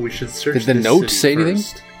 We should search. Did the this note city say anything?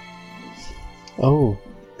 first. Oh,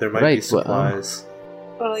 There might be Right, well, supplies.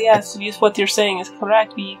 Well, yes, what you're saying is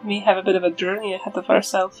correct. We may have a bit of a journey ahead of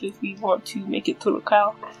ourselves if we want to make it to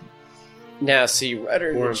Raquel. Now, see,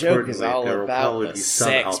 Rudder, More the joke is importantly, all there will about probably the be some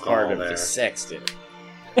sex alcohol part of there. the sextant.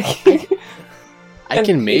 I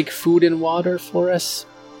can make food and water for us.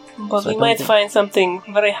 But So I we don't might think- find something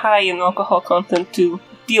very high in alcohol content to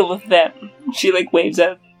deal with that. She, waves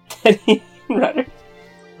at Teddy and Rudder.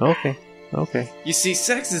 Okay. You see,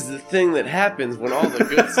 sex is the thing that happens when all the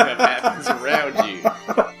good stuff happens around you.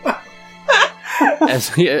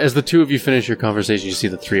 As the two of you finish your conversation, you see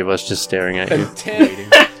the three of us just staring at you. And Ted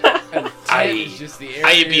is just the area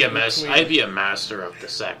I be a in mess. between. I be a master of the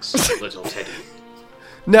sex, little Teddy.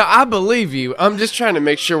 Now, I believe you. I'm just trying to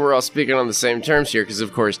make sure we're all speaking on the same terms here, because,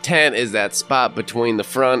 of course, tent is that spot between the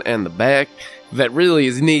front and the back that really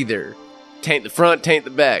is neither. Taint the front, taint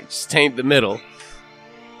the back, just taint the middle.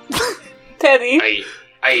 Teddy,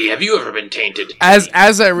 Aye, have you ever been tainted? As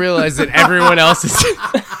I realize that everyone else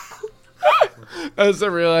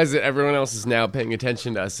is now paying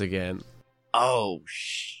attention to us again. Oh,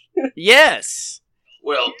 yes.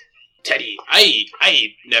 Well, Teddy, I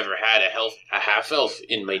never had a half elf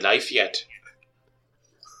in my life yet.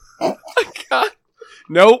 God.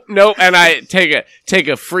 Nope, and I take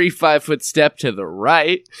a free 5-foot step to the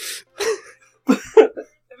right.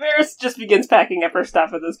 Varys just begins packing up her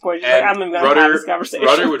stuff at this point. She's like, I'm going to have this conversation.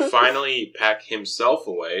 Rudder would finally pack himself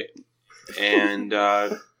away and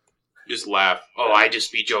just laugh. Oh, I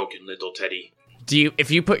just be joking, little Teddy.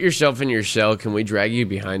 If you put yourself in your shell, can we drag you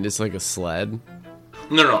behind us like a sled?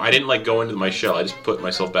 No, I didn't go into my shell. I just put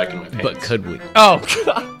myself back in my pants. But could we? Oh,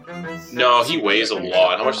 God. No, he weighs a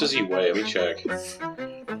lot. How much does he weigh? Let me check.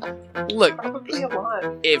 Look, Probably a lot.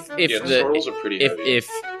 if the turtles are pretty heavy.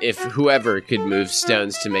 if whoever could move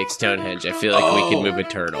stones to make Stonehenge, I feel like we could move a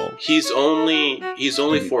turtle. He's only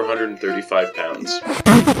 435 pounds.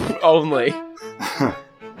 Only.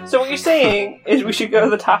 So what you're saying is we should go to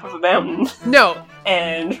the top of a mountain No,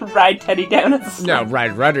 and ride Teddy down at the no,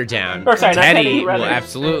 ride Rudder down. Or sorry, not Teddy Teddy, Rudder. will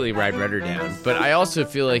absolutely ride Rudder down. But I also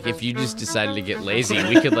feel like if you just decided to get lazy,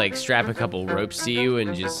 we could like strap a couple ropes to you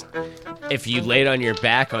and just, if you laid on your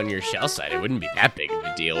back on your shell side, it wouldn't be that big of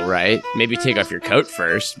a deal, right? Maybe take off your coat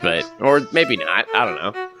first, or maybe not. I don't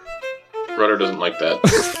know. Rudder doesn't like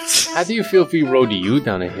that. How do you feel if we rode you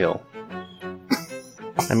down a hill?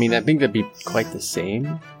 I mean, I think that'd be quite the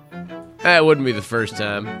same. It wouldn't be the first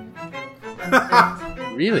time.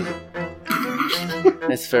 Really?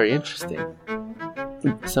 That's very interesting.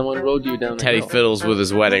 Someone rode you down a Teddy hill. fiddles with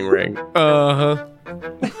his wedding ring. Uh-huh.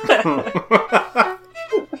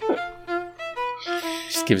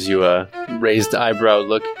 Just gives you a raised eyebrow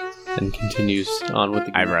look and continues on with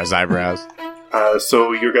the game. Eyebrows.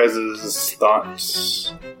 So your guys'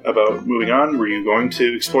 thoughts about moving on? Were you going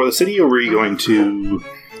to explore the city, or were you going to...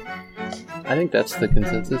 I think that's the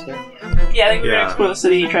consensus, yeah? Yeah, I think we're Yeah. going to explore the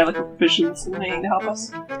city, try to look for provisions and anything to help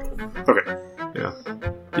us. Okay.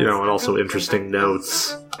 And also interesting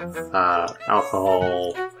notes,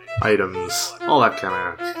 alcohol, items, all that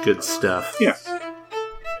kind of good stuff. Yeah.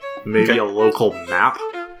 Maybe Okay. a local map,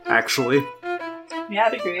 actually. Yeah,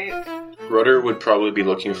 that'd be great. Rudder would probably be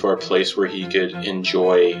looking for a place where he could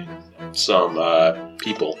enjoy some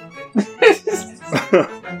people. If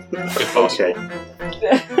possible.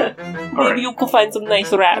 Maybe Alright. you can find some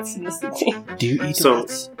nice rats in the city. Do you eat So-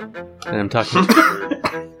 rats? And I'm talking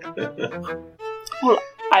to Well,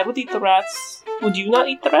 I would eat the rats. Would you not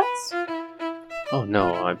eat the rats? Oh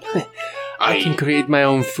no, I can create my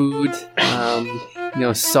own food.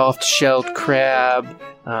 Soft shelled crab,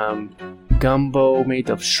 gumbo made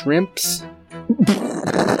of shrimps. You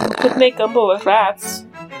could make gumbo with rats.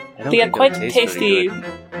 I don't They are think quite that tastes very tasty. good.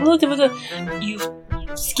 Look, you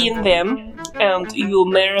skin them and you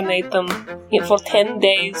marinate them for 10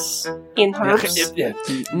 days in herbs.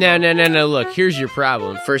 No. Look, here's your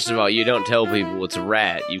problem. First of all, you don't tell people it's a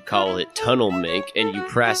rat. You call it tunnel mink, and you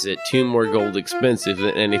price it 2 more gold expensive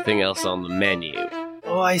than anything else on the menu.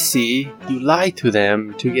 Oh, I see. You lie to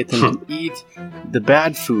them to get them to eat the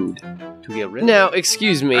bad food. To get rid Now, of it.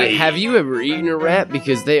 excuse me, have you ever eaten a rat?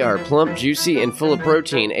 Because they are plump, juicy, and full of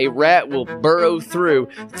protein. A rat will burrow through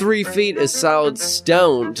 3 feet of solid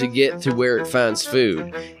stone to get to where it finds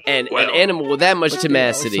food. And an animal with that much But they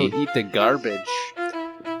tenacity. also eat the garbage.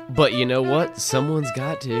 But you know what? Someone's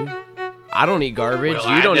got to. I don't eat garbage. Well,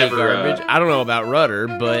 you I don't never, eat garbage. I don't know about Rudder,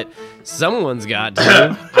 but someone's got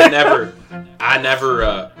to. I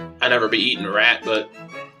never be eating a rat, but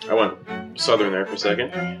I went southern there for a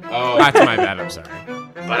second. Oh, That's my bad. I'm sorry.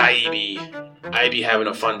 but I be having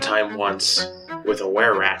a fun time once with a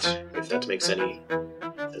were-rat, if that makes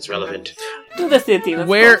that's relevant. To the city. Let's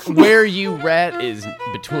Where go. where you rat is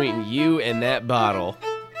between you and that bottle.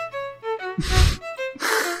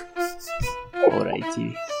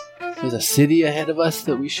 Alrighty. There's a city ahead of us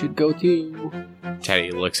that we should go to.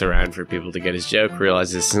 Teddy looks around for people to get his joke,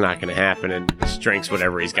 realizes this is not going to happen, and just drinks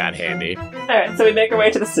whatever he's got handy. Alright, so we make our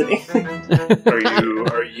way to the city.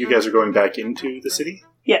 Are you guys are going back into the city?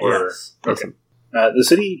 Yes. Or, okay. The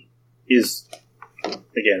city is,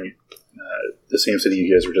 again, the same city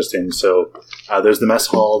you guys were just in. So there's the mess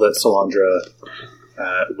hall that Solandra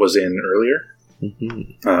was in earlier,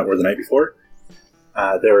 or the night before.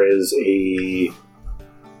 There is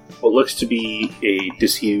what looks to be a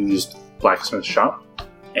disused blacksmith shop,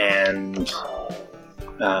 and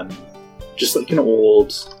just like an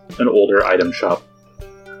older item shop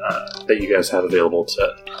that you guys have available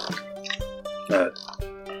to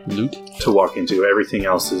Loot? to walk into. Everything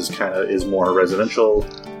else is more residential.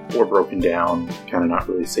 or broken down, kind of not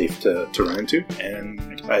really safe to run into.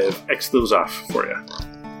 And I have X'd those off for you.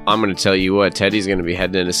 I'm going to tell you what, Teddy's going to be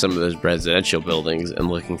heading into some of those residential buildings and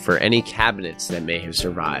looking for any cabinets that may have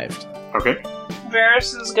survived. Okay.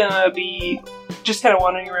 Varys is gonna be just kind of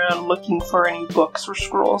wandering around looking for any books or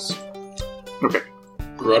scrolls. Okay.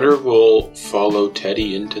 Rudder will follow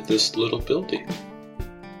Teddy into this little building.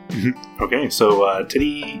 Okay, so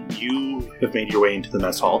Teddy, you have made your way into the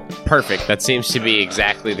mess hall. Perfect. That seems to be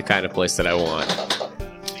exactly the kind of place that I want.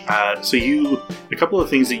 A couple of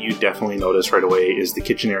things that you definitely notice right away is the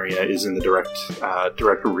kitchen area is in the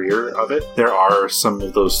direct rear of it. There are some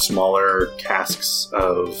of those smaller casks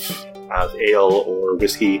of ale or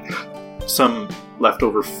whiskey, some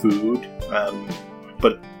leftover food,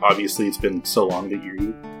 but obviously it's been so long that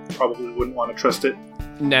you probably wouldn't want to trust it.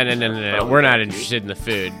 No. We're not interested in the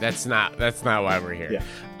food. That's not why we're here.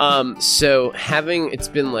 Yeah. So it's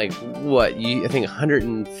been like, what, I think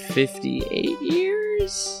 158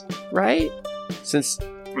 years, right? Since...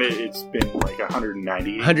 It's been like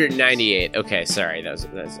 198. 198. Okay, sorry. That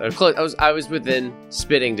was close. I was within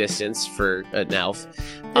spitting distance for an elf.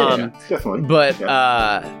 Yeah, definitely. But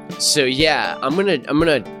so yeah, I'm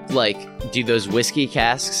gonna like, do those whiskey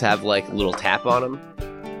casks have like a little tap on them?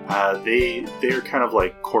 They're kind of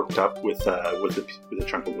like corked up with a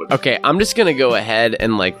chunk of wood. Okay, I'm just gonna go ahead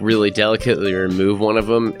and like really delicately remove one of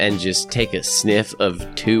them and just take a sniff of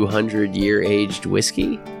 200-year aged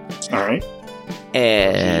whiskey. All right.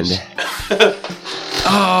 And Your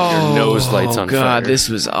nose lights on God, fire. this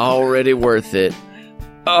was already worth it.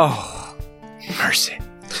 Oh, mercy.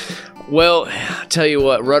 Well, tell you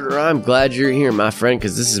what, Rudder, I'm glad you're here, my friend,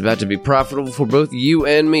 because this is about to be profitable for both you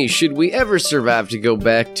and me. Should we ever survive to go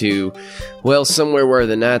back to, well, somewhere where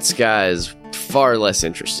the night sky is far less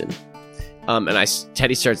interesting.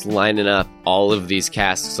 Teddy starts lining up all of these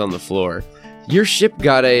casks on the floor. Your ship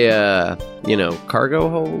got a, cargo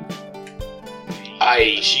hold?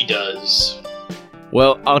 Aye, she does.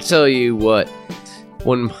 Well, I'll tell you what.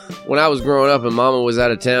 When I was growing up and Mama was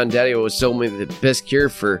out of town, Daddy always told me that the best cure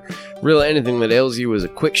for really anything that ails you was a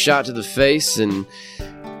quick shot to the face and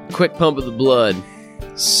quick pump of the blood.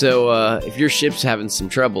 So, if your ship's having some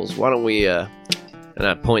troubles, why don't we, and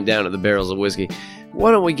I point down at the barrels of whiskey,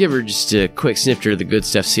 why don't we give her just a quick snifter of the good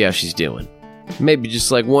stuff, see how she's doing? Maybe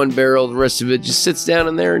just like one barrel, the rest of it just sits down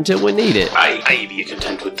in there until we need it. I'd be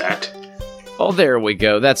content with that. Oh, there we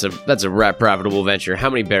go. That's a right profitable venture.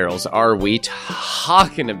 How many barrels are we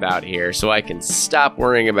talking about here so I can stop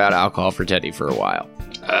worrying about alcohol for Teddy for a while?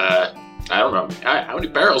 I don't know. How many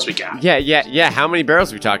barrels we got? Yeah. How many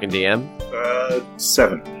barrels are we talking, DM?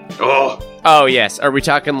 7. Oh, yes. Are we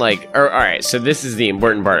talking like... all right, so this is the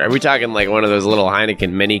important part. Are we talking like one of those little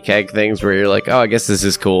Heineken mini keg things where you're like, oh, I guess this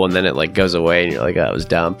is cool, and then it like goes away and you're like, oh, it was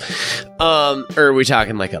dumb? Or are we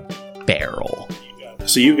talking like a barrel?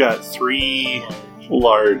 So you got 3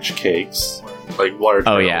 large cakes, like large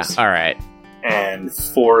Oh, barrels, yeah. All right. and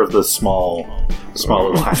 4 of the small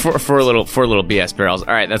little Four little BS barrels.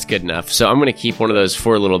 All right, that's good enough. So I'm going to keep one of those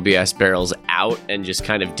 4 little BS barrels out and just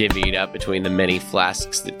kind of divvy it up between the many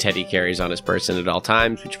flasks that Teddy carries on his person at all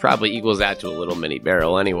times, which probably equals out to a little mini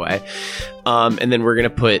barrel anyway. And then we're going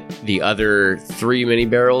to put the other 3 mini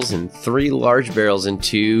barrels and 3 large barrels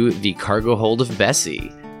into the cargo hold of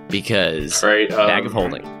Bessie. Because right, bag of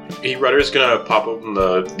holding. Rudder's gonna pop open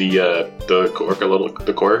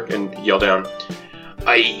the cork and yell down,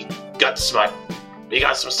 we got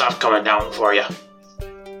some stuff coming down for you.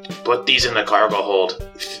 Put these in the cargo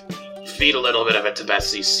hold. Feed a little bit of it to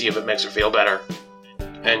Bessie, see if it makes her feel better.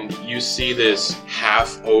 And you see this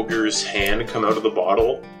half ogre's hand come out of the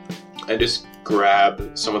bottle and just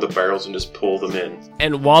grab some of the barrels and just pull them in.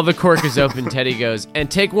 And while the cork is open, Teddy goes,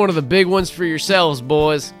 and take one of the big ones for yourselves,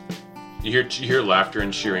 boys. You hear laughter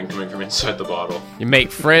and cheering coming from inside the bottle. You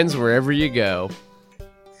make friends wherever you go.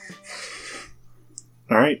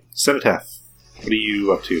 Alright, Cenotaph. What are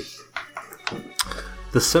you up to?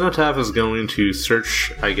 The Cenotaph is going to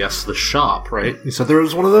search, I guess, the shop, right? You said there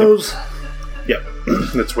was one of those? Yep.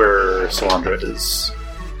 That's where Solandra is.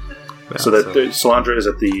 Solandra is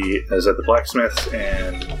at the blacksmith,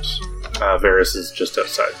 and Varys is just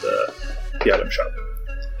outside the item shop.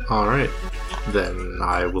 Alright. Then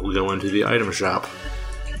I will go into the item shop.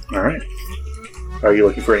 Alright. Are you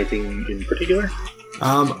looking for anything in particular?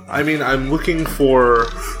 I'm looking for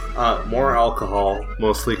more alcohol,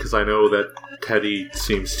 mostly because I know that Teddy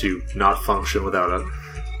seems to not function without it.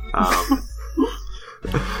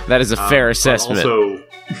 That is a fair assessment. Also,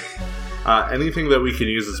 anything that we can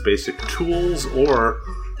use as basic tools, or,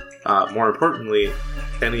 more importantly,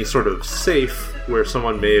 any sort of safe where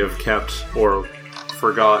someone may have kept or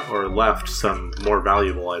forgot or left some more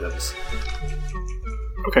valuable items.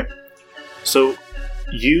 Okay. So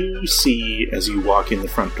you see as you walk in the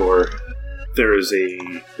front door, there's a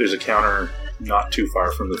counter not too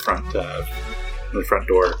far from the front door,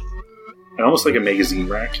 and almost like a magazine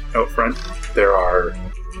rack out front. There are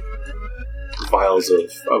vials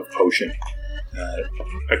of potion.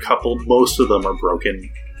 A couple, most of them are broken,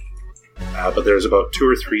 but there's about 2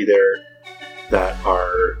 or 3 there that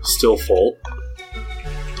are still full.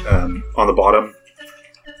 On the bottom,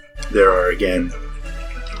 there are again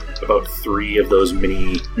about 3 of those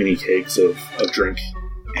mini kegs of drink,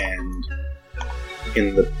 and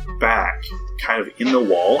in the back, kind of in the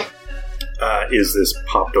wall, is this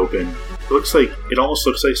popped open. It almost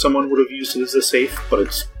looks like someone would have used it as a safe, but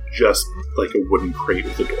it's just like a wooden crate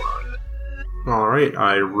with a door on it. Alright,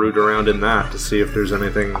 I root around in that to see if there's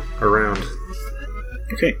anything around.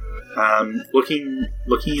 Okay. Looking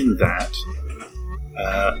in that,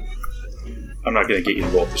 I'm not going to get you to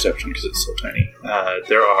roll perception because it's so tiny.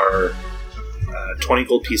 There are 20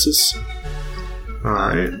 gold pieces.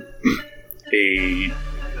 Alright. A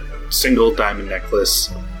single diamond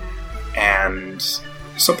necklace, and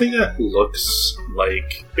something that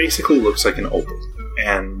basically looks like an opal.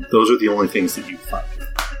 And those are the only things that you find.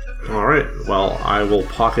 Alright, well, I will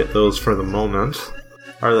pocket those for the moment.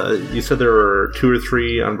 You said there were 2 or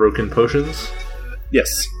 3 unbroken potions?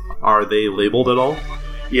 Yes. Are they labeled at all?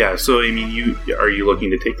 Yeah, so I mean, are you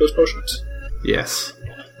looking to take those potions? Yes.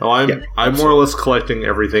 Oh, I'm more or less collecting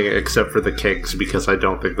everything except for the kegs because I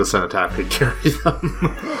don't think the Cenotaph could carry them.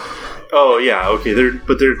 Oh yeah, okay.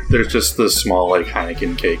 They're just the small like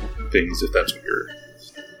Heineken keg things if that's what you're.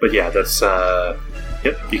 But yeah, that's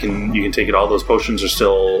yep. You can take it. All those potions are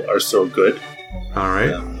still good. All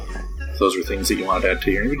right. Those are things that you want to add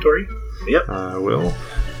to your inventory. Yep. I will.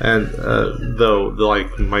 And though,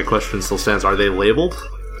 my question still stands: are they labeled?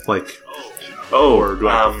 Or do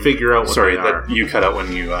I have to figure out what sorry, they are? You cut out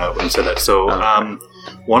when you said that. So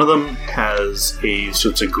one of them has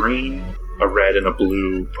it's a green, a red, and a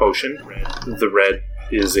blue potion. The red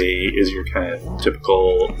is your kind of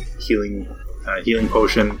typical healing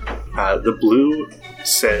potion. The blue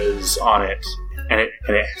says on it, and it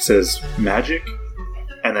says magic,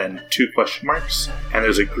 and then 2 question marks. And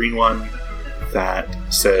there's a green one that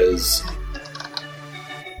says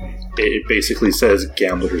it basically says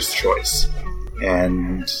gambler's choice.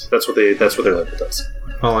 And that's what their label does.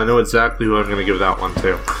 Well, I know exactly who I'm going to give that one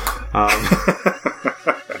to.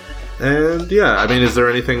 And yeah, I mean, is there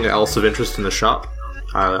anything else of interest in the shop?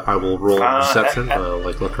 I will roll perception to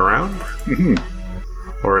look around,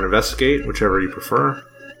 or an investigate, whichever you prefer.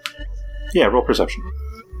 Yeah, roll perception.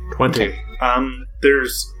 20. Okay.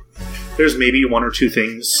 There's maybe 1 or 2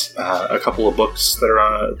 things, a couple of books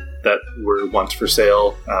that were once for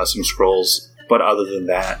sale, some scrolls. But other than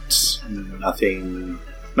that, nothing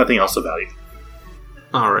else of value.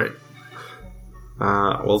 All right.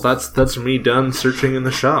 Well, that's me done searching in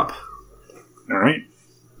the shop. All right.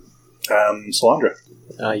 Solandra.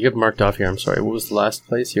 You have marked off here. I'm sorry. What was the last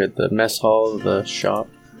place? You had the mess hall, the shop,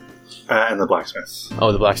 and the blacksmith.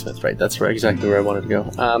 Oh, the blacksmith. Right. That's right. Exactly where I wanted to go.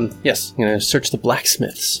 Yes. I'm gonna search the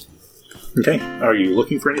blacksmiths. Okay. Are you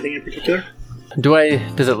looking for anything in particular?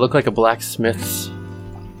 Does it look like a blacksmith's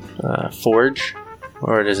forge,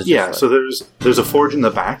 or does it? Yeah, so there's a forge in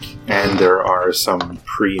the back, and there are some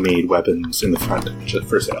pre-made weapons in the front just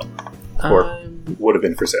for sale, or would have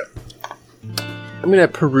been for sale. I'm gonna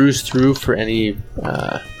peruse through for any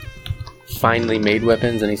finely made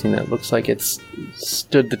weapons, anything that looks like it's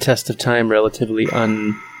stood the test of time relatively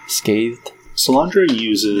unscathed. Solandra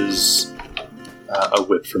uses a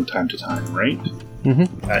whip from time to time, right? Mm-hmm.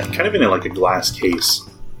 Kind of in a glass case,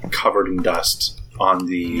 covered in dust. On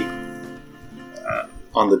the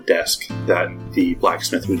desk that the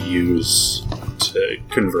blacksmith would use to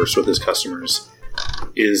converse with his customers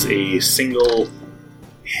is a single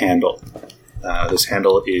handle. This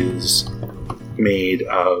handle is made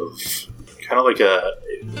of kind of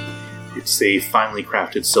it's a finely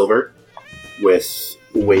crafted silver with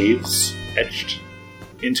waves etched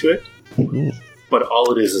into it. Mm-hmm. But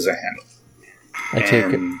all it is a handle. I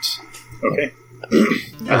take it. Okay.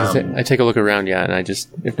 I take a look around, and I just,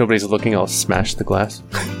 if nobody's looking, I'll smash the glass.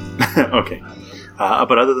 Okay.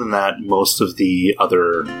 But other than that, most of the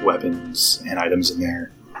other weapons and items in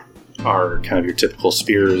there are kind of your typical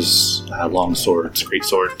spears, long swords, great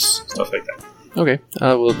swords, stuff like that. Okay.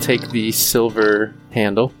 We'll take the silver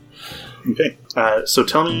handle. Okay. So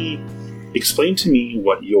explain to me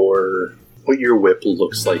what your whip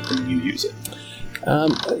looks like when you use it.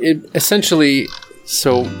 Essentially,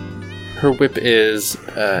 so her whip is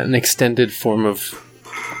an extended form of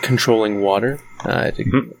controlling water.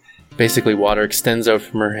 Basically, water extends out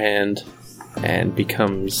from her hand and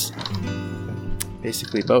becomes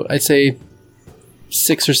basically about, I'd say,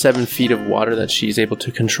 6 or 7 feet of water that she's able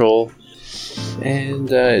to control. And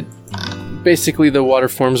basically the water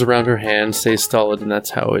forms around her hand, stays solid, and that's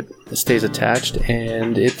how it stays attached.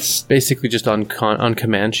 And it's basically just on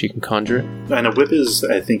command she can conjure it. And a whip is,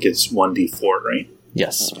 I think it's 1d4, right?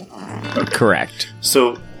 Yes. Correct.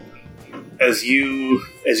 So as you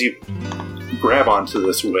grab onto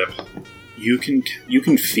this whip, you can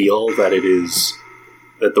feel that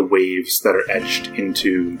that the waves that are etched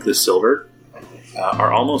into the silver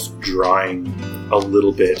are almost drawing a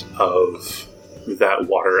little bit of that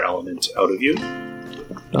water element out of you.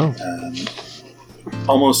 Oh.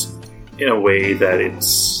 Almost in a way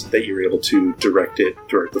that you're able to direct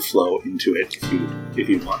the flow into it if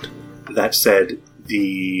you want. That said,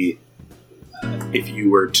 if you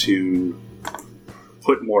were to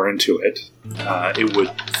put more into it, it would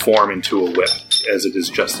form into a whip, as it is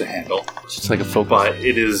just a handle. It's like a focus. But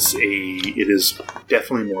it is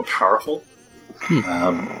definitely more powerful.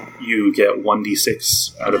 You get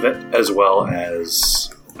 1d6 out of it, as well as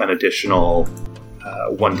an additional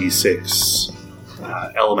 1d6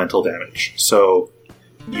 elemental damage. So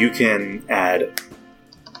you can add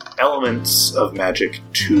elements of magic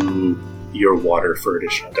to your water for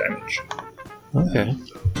additional damage. Okay.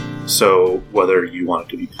 So whether you want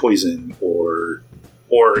it to be poison, or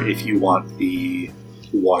if you want the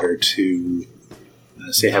water to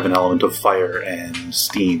say have an element of fire and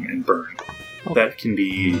steam and burn, that can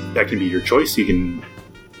be your choice. You can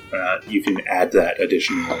add that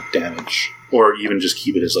additional damage, or even just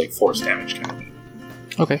keep it as like force damage kind of thing.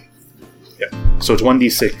 Okay. Yeah. So it's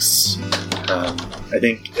 1d6. I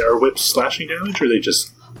think are whips slashing damage, or they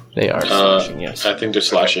are slashing? Yes. I think they're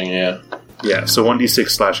slashing. Yeah. Yeah, so 1d6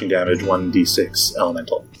 slashing damage, 1d6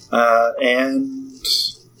 elemental. And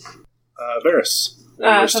Varys,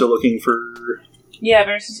 you're still looking for... Yeah,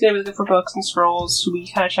 Varys is going to be looking for books and scrolls. We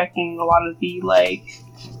kind of checking a lot of the,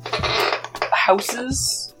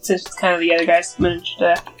 houses, since it's kind of the other guys managed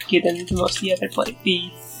to get into most of the other,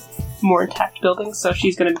 the more intact buildings. So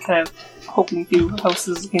she's going to be kind of hoping through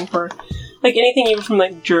houses, looking for, anything even from,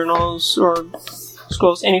 journals or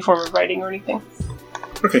scrolls, any form of writing or anything.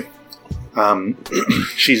 Okay.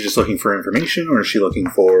 She's just looking for information, or is she looking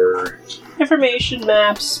for... Information,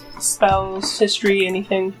 maps, spells, history,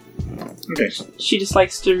 anything. Okay. She just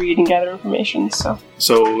likes to read and gather information, so...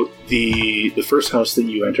 So, the first house that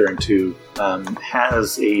you enter into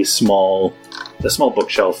has a small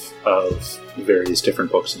bookshelf of various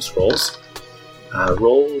different books and scrolls.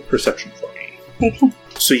 Roll perception for me.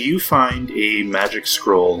 So you find a magic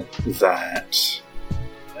scroll that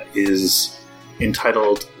is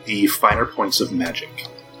entitled The Finer Points of Magic.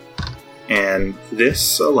 And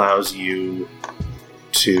this allows you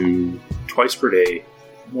to, twice per day,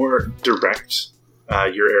 more direct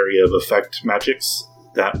your area of effect magics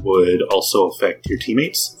that would also affect your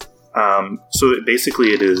teammates. So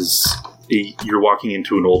basically you're walking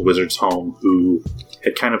into an old wizard's home who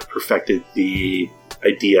had kind of perfected the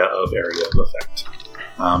idea of area of effect.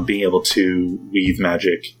 Being able to weave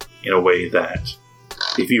magic in a way that,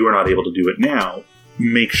 if you are not able to do it now,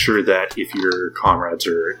 make sure that if your comrades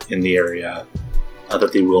are in the area,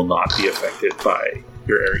 that they will not be affected by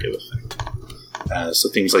your area of effect. So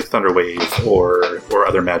things like Thunderwave or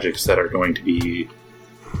other magics that are going to be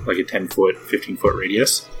like a 10-foot, 15-foot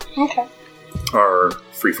radius are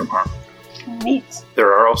free from harm. Neat.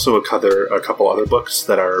 There are also a couple other books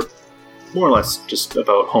that are more or less just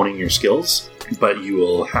about honing your skills, but you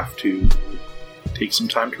will have to take some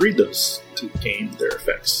time to read those to gain their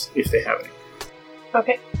effects, if they have any.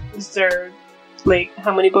 Okay. Is there,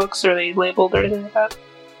 how many books? Are they labeled or anything like that?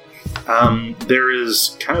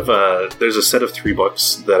 There's a set of 3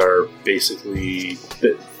 books that are basically,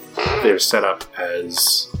 they're set up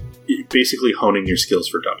as basically honing your skills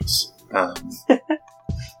for dummies.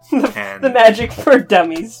 The Magic for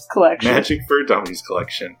Dummies collection. Magic for Dummies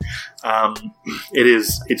collection.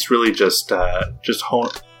 It's really just the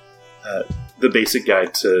basic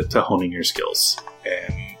guide to honing your skills.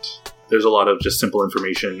 And there's a lot of just simple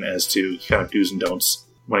information as to kind of do's and don'ts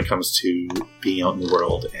when it comes to being out in the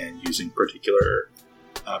world and using particular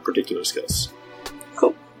skills.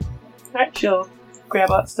 Cool. Alright, she'll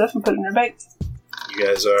grab all that stuff and put it in her bag. You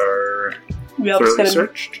guys are We all just thoroughly gonna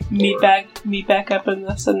searched? meet back up in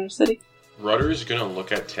the center city. Rudder's gonna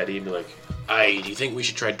look at Teddy and be like, "Aye, do you think we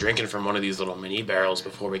should try drinking from one of these little mini barrels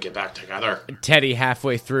before we get back together?" Teddy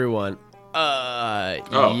halfway through one.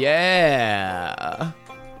 Yeah.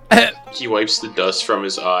 He wipes the dust from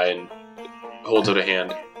his eye and holds out a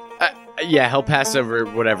hand. Yeah, he'll pass over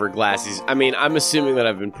whatever glass he's... I mean, I'm assuming that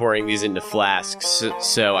I've been pouring these into flasks,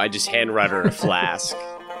 so I just hand Rudder a flask.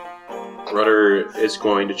 Rudder is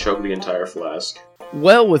going to chug the entire flask.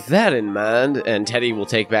 Well, with that in mind, and Teddy will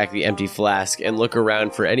take back the empty flask and look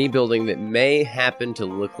around for any building that may happen to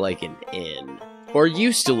look like an inn. Or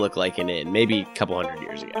used to look like an inn, maybe a couple hundred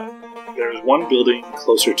years ago. There's one building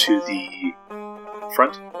closer to the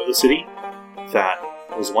front of the city that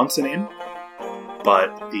was once an inn,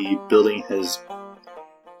 but the building has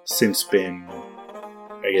since been,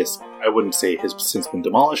 I guess, I wouldn't say has since been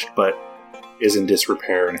demolished, but is in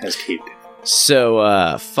disrepair and has caved in.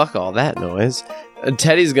 So, fuck all that noise.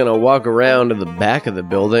 Teddy's gonna walk around to the back of the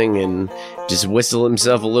building and just whistle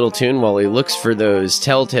himself a little tune while he looks for those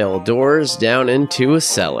telltale doors down into a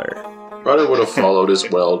cellar. Rudder would have followed as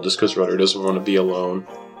well, just because Rudder doesn't want to be alone.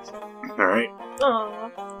 Alright.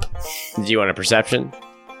 Aww. Do you want a perception?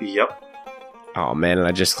 Yep. Oh man, and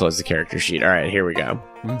I just closed the character sheet. Alright, here we go.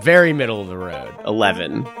 Very middle of the road.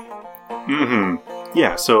 11. Mm-hmm.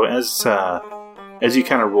 Yeah, so as you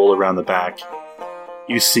kind of roll around the back,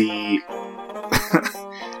 you see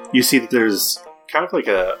you see that there's kind of like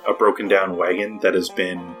a broken down wagon that has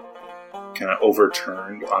been kind of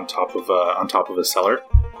overturned on top of a cellar.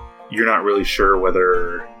 You're not really sure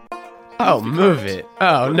whether... Oh, move it.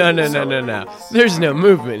 Oh, no. There's no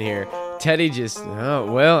movement here. Teddy just,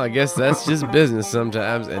 oh, well, I guess that's just business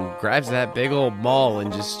sometimes, and grabs that big old maul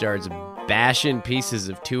and just starts bashing pieces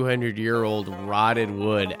of 200-year-old rotted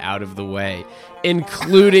wood out of the way,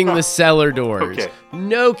 including the cellar doors. Okay.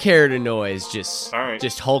 No care to noise, just Alright.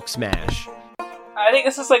 Hulk smash. I think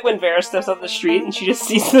this is like when Vera steps on the street and she just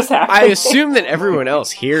sees this happen. I assume that everyone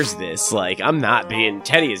else hears this. Like,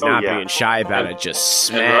 Teddy is not yeah. being shy about it,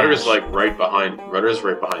 just And smash. Rudder's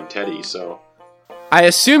right behind Teddy, so I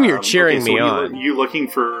assume you're cheering okay, so me on. You looking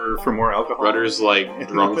for more alcohol? Rudder's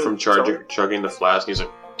drunk from chugging the flask. He's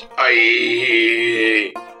like,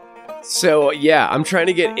 aye. So, yeah, I'm trying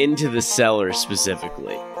to get into the cellar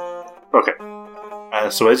specifically. Okay.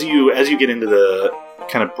 So as you get into the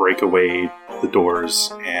kind of break away the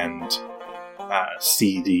doors and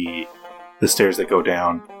see the stairs that go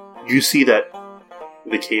down, you see that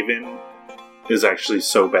the cave-in is actually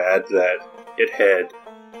so bad that it had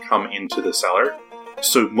come into the cellar.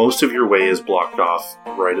 So most of your way is blocked off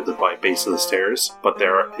right at the base of the stairs, but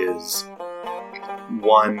there is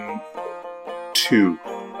 1, 2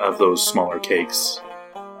 of those smaller cakes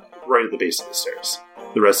right at the base of the stairs.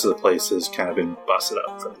 The rest of the place has kind of been busted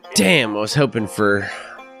up from the cave. Damn, I was hoping for...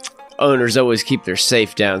 Owners always keep their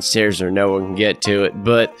safe downstairs or no one can get to it,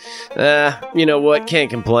 but, you know what, can't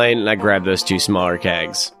complain, and I grabbed those 2 smaller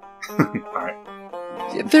kegs. Alright.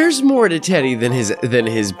 There's more to Teddy than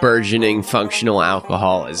his burgeoning functional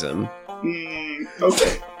alcoholism.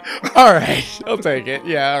 Okay. Alright, I'll take it.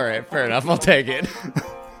 Yeah, alright, fair enough, I'll take it.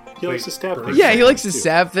 He likes to stab things. Yeah, he likes to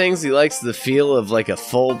stab things, he likes the feel of like a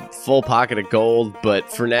full pocket of gold,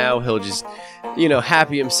 but for now, he'll just...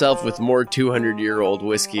 happy himself with more 200-year-old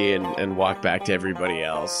whiskey and walk back to everybody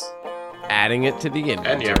else. Adding it to the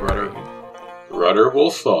inventory. And yeah, Rudder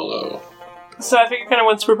will follow. So I figure kind of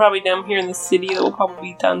once we're probably down here in the city, that we'll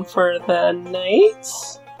probably be done for the night.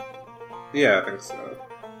 Yeah, I think so.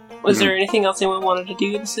 Was there anything else anyone wanted to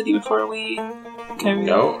do in the city before we carry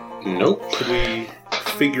on? Nope. Could we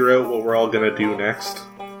figure out what we're all gonna do next?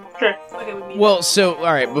 Sure. Okay, we meet. Well, so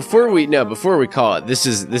all right, before we call it, this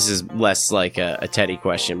is less like a Teddy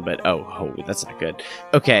question, but oh, that's not good.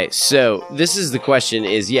 Okay, so this is the question: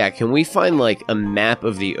 can we find like a map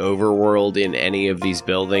of the overworld in any of these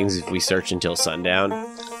buildings if we search until sundown?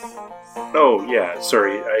 Oh, yeah,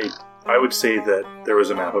 sorry. I would say that there was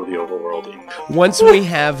a map of the overworld in... Once we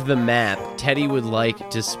have the map, Teddy would like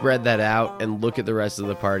to spread that out and look at the rest of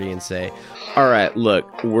the party and say, all right,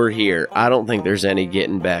 look, we're here. I don't think there's any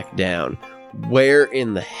getting back down. Where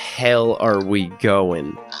in the hell are we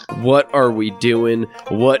going? What are we doing?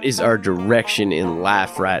 What is our direction in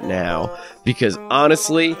life right now? Because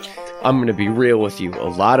honestly, I'm going to be real with you. A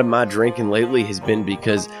lot of my drinking lately has been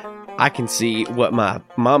because I can see what my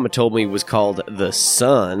mama told me was called the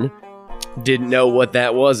sun. Didn't know what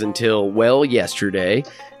that was until, well, yesterday.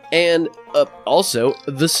 And also,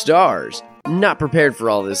 the stars. Not prepared for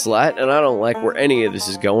all this light, and I don't like where any of this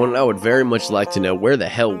is going. I would very much like to know where the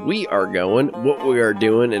hell we are going, what we are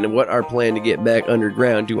doing, and what our plan to get back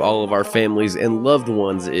underground to all of our families and loved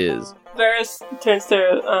ones is. Varys turns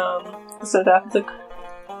to the cenotaph and is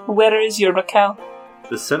like, where is your Raquel?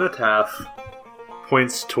 The cenotaph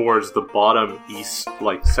points towards the bottom east,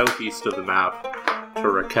 like southeast of the map, to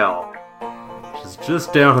Raquel. She's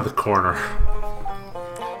just down at the corner.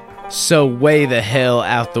 So way the hell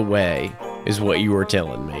out the way is what you were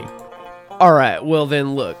telling me. All right, well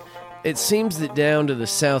then, look. It seems that down to the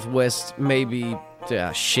southwest, maybe...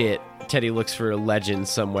 shit. Teddy looks for a legend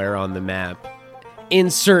somewhere on the map.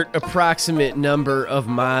 Insert approximate number of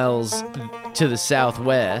miles to the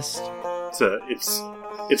southwest.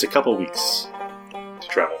 It's a couple weeks to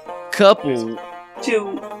travel. Couple...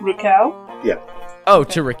 To Raquel? Yeah. Oh,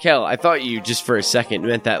 to Raquel. I thought you just for a second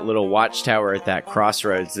meant that little watchtower at that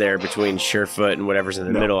crossroads there between Surefoot and whatever's in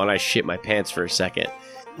the middle, and I shit my pants for a second.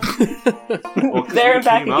 There and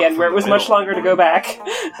back again, where it was much longer to go back.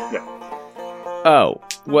 Yeah. Oh,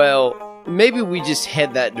 well, maybe we just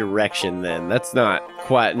head that direction then. That's not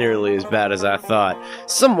quite nearly as bad as I thought.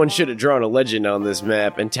 Someone should have drawn a legend on this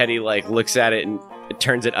map, and Teddy, looks at it and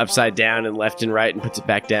turns it upside down and left and right and puts it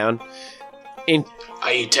back down.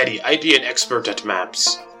 Aye, Teddy, I be an expert at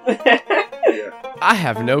maps. I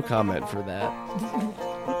have no comment for that.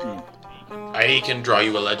 I can draw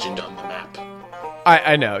you a legend on the map.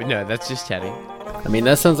 I know. No, that's just Teddy. I mean,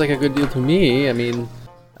 that sounds like a good deal to me. I mean...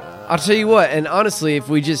 I'll tell you what, and honestly, if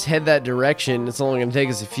we just head that direction, it's only going to take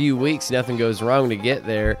us a few weeks, nothing goes wrong to get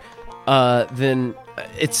there, then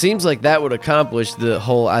it seems like that would accomplish the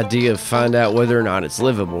whole idea of find out whether or not it's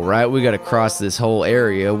livable, right? We got to cross this whole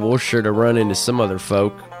area. We're sure to run into some other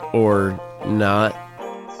folk, or not.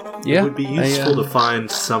 Yeah. It would be useful to find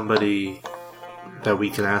somebody that we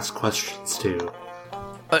can ask questions to.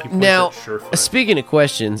 Now, speaking of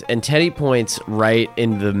questions, and Teddy points right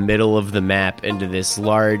in the middle of the map into this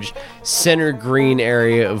large center green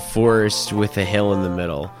area of forest with a hill in the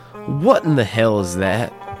middle. What in the hell is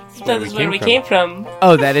that? That is where we came from.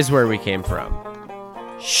 Oh, that is where we came from.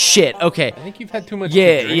 Shit, okay. I think you've had too much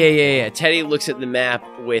Yeah. to drink. Teddy looks at the map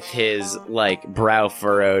with his, brow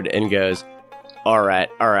furrowed and goes, All right,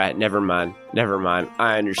 never mind.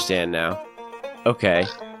 I understand now. Okay.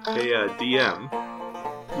 Hey, DM.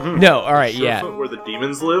 No, alright, yeah. Surefoot where the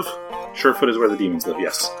demons live? Surefoot is where the demons live,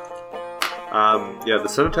 yes. The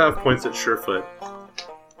cenotaph points at Surefoot.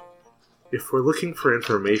 If we're looking for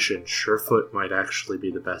information, Surefoot might actually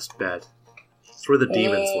be the best bet. It's where the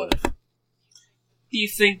demons live. Do you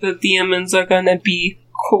think the demons are gonna be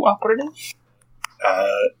cooperative?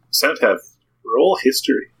 Cenotaph, roll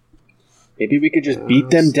history. Maybe we could just beat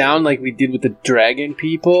them down like we did with the dragon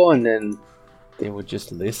people, and then they would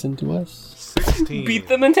just listen to us? 16. Beat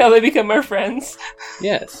them until they become our friends.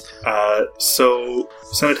 Yes. So,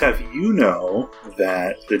 Cenotaph, you know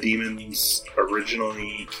that the demons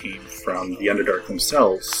originally came from the Underdark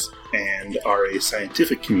themselves and are a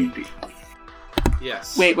scientific community.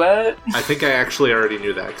 Yes. Wait, what? I think I actually already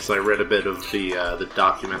knew that because I read a bit of the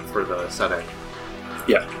document for the setting.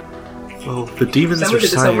 Yeah. Well, the demons Someone are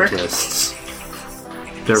did this homework. scientists.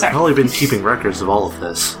 They've Sorry. probably been keeping records of all of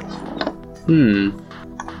this.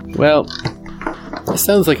 Well, that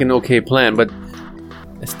sounds like an okay plan, but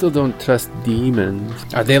I still don't trust demons.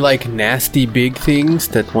 Are they like nasty big things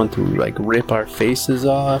that want to rip our faces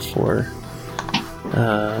off, or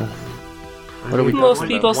what are we? Most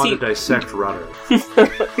people want see- to dissect Rudder.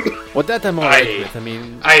 Well, that I'm alright Aye. with. I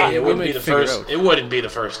mean, It we wouldn't might be the figure first. out. It wouldn't be the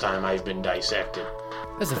first time I've been dissected.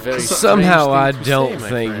 That's a very Somehow I strange thing to don't say, my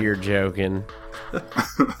think friend. you're joking.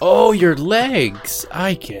 Oh, your legs!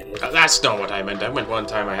 I get it. That's not what I meant. I meant one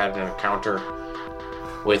time I had an encounter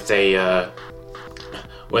with a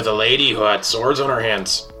lady who had swords on her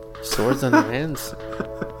hands. Swords on their hands.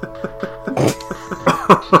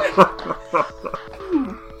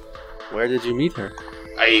 Where did you meet her?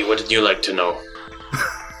 Aye, what did you like to know?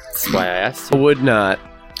 That's why I asked. I would not.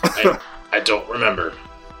 I don't remember.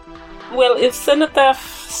 Well, if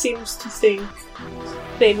Cenotaph seems to think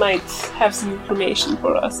they might have some information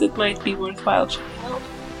for us, it might be worthwhile checking out.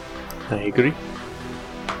 I agree.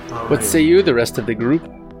 What say you, the rest of the group?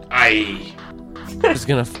 Aye.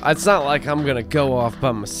 It's not like I'm gonna go off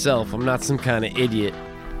by myself. I'm not some kind of idiot.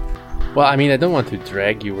 Well, I mean, I don't want to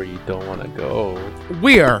drag you where you don't want to go.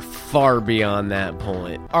 We are far beyond that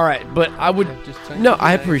point. All right, but I would. I'm just trying No, to be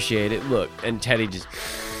I nice. appreciate it. Look, and Teddy just.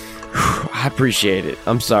 I appreciate it.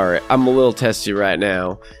 I'm sorry. I'm a little testy right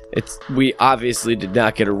now. We obviously did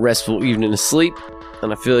not get a restful evening of sleep,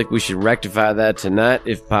 and I feel like we should rectify that tonight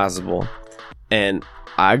if possible. And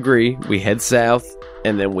I agree. We head south,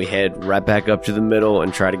 and then we head right back up to the middle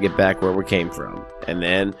and try to get back where we came from.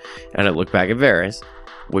 And I look back at Varys.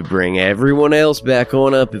 We bring everyone else back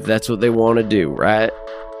on up if that's what they want to do, right?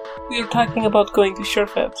 We were talking about going to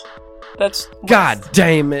Surefoot. That's God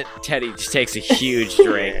damn it. Teddy just takes a huge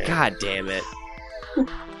drink. God damn it.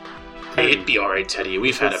 Hey, it'd be alright, Teddy.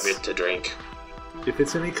 We've had a bit to drink. if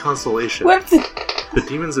it's any consolation, What? the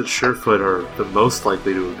demons at Surefoot are the most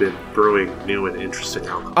likely to have been brewing new and interesting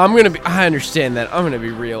alcohol. I understand that. I'm gonna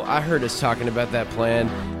be real. I heard us talking about that plan,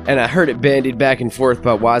 and I heard it bandied back and forth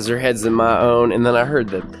by wiser heads than my own, and then I heard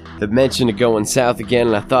the mention of going south again,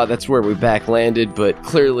 and I thought that's where we back landed, but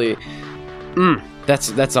clearly,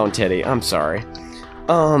 that's on Teddy. I'm sorry.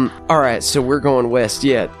 Alright, so we're going west.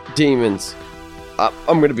 Yeah, demons.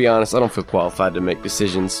 I'm gonna be honest, I don't feel qualified to make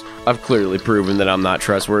decisions. I've clearly proven that I'm not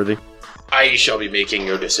trustworthy. I shall be making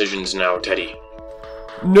your decisions now, Teddy.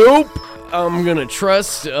 Nope! I'm gonna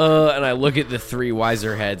trust, and I look at the three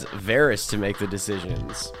wiser heads, Varys to make the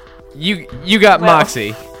decisions. You got Well-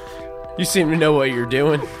 Moxie. You seem to know what you're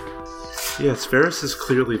doing. Yes, Varys is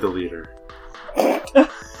clearly the leader.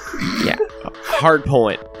 Yeah. Hard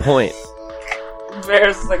point. Varys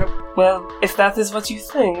is like, well, if that is what you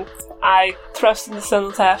think, I trust in the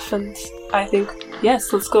Cenotaph, and I think,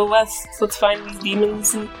 yes, let's go west. Let's find these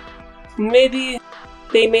demons, and maybe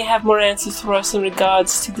they may have more answers for us in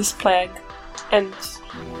regards to this plague and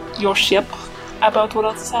your ship about what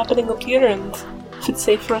else is happening up here, and if it's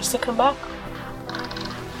safe for us to come back.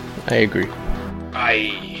 I agree.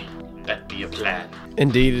 Aye, that be a plan.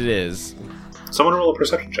 Indeed it is. Someone roll a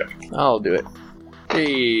perception check. I'll do it.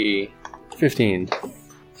 Hey, 15.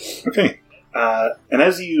 Okay. And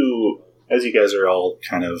as you guys are all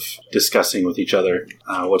kind of discussing with each other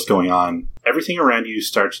what's going on, everything around you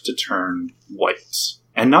starts to turn white.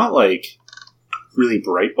 And not like really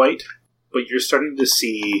bright white, but you're starting to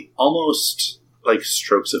see almost like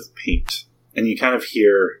strokes of paint. And you kind of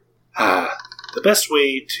hear, the best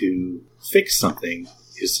way to fix something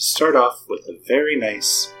is to start off with a very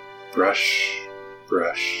nice brush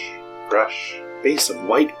base of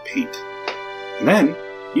white paint. And then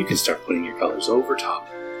you can start putting your colors over top.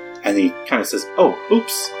 And he kind of says, oh,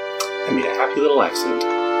 oops, I made a happy little accident.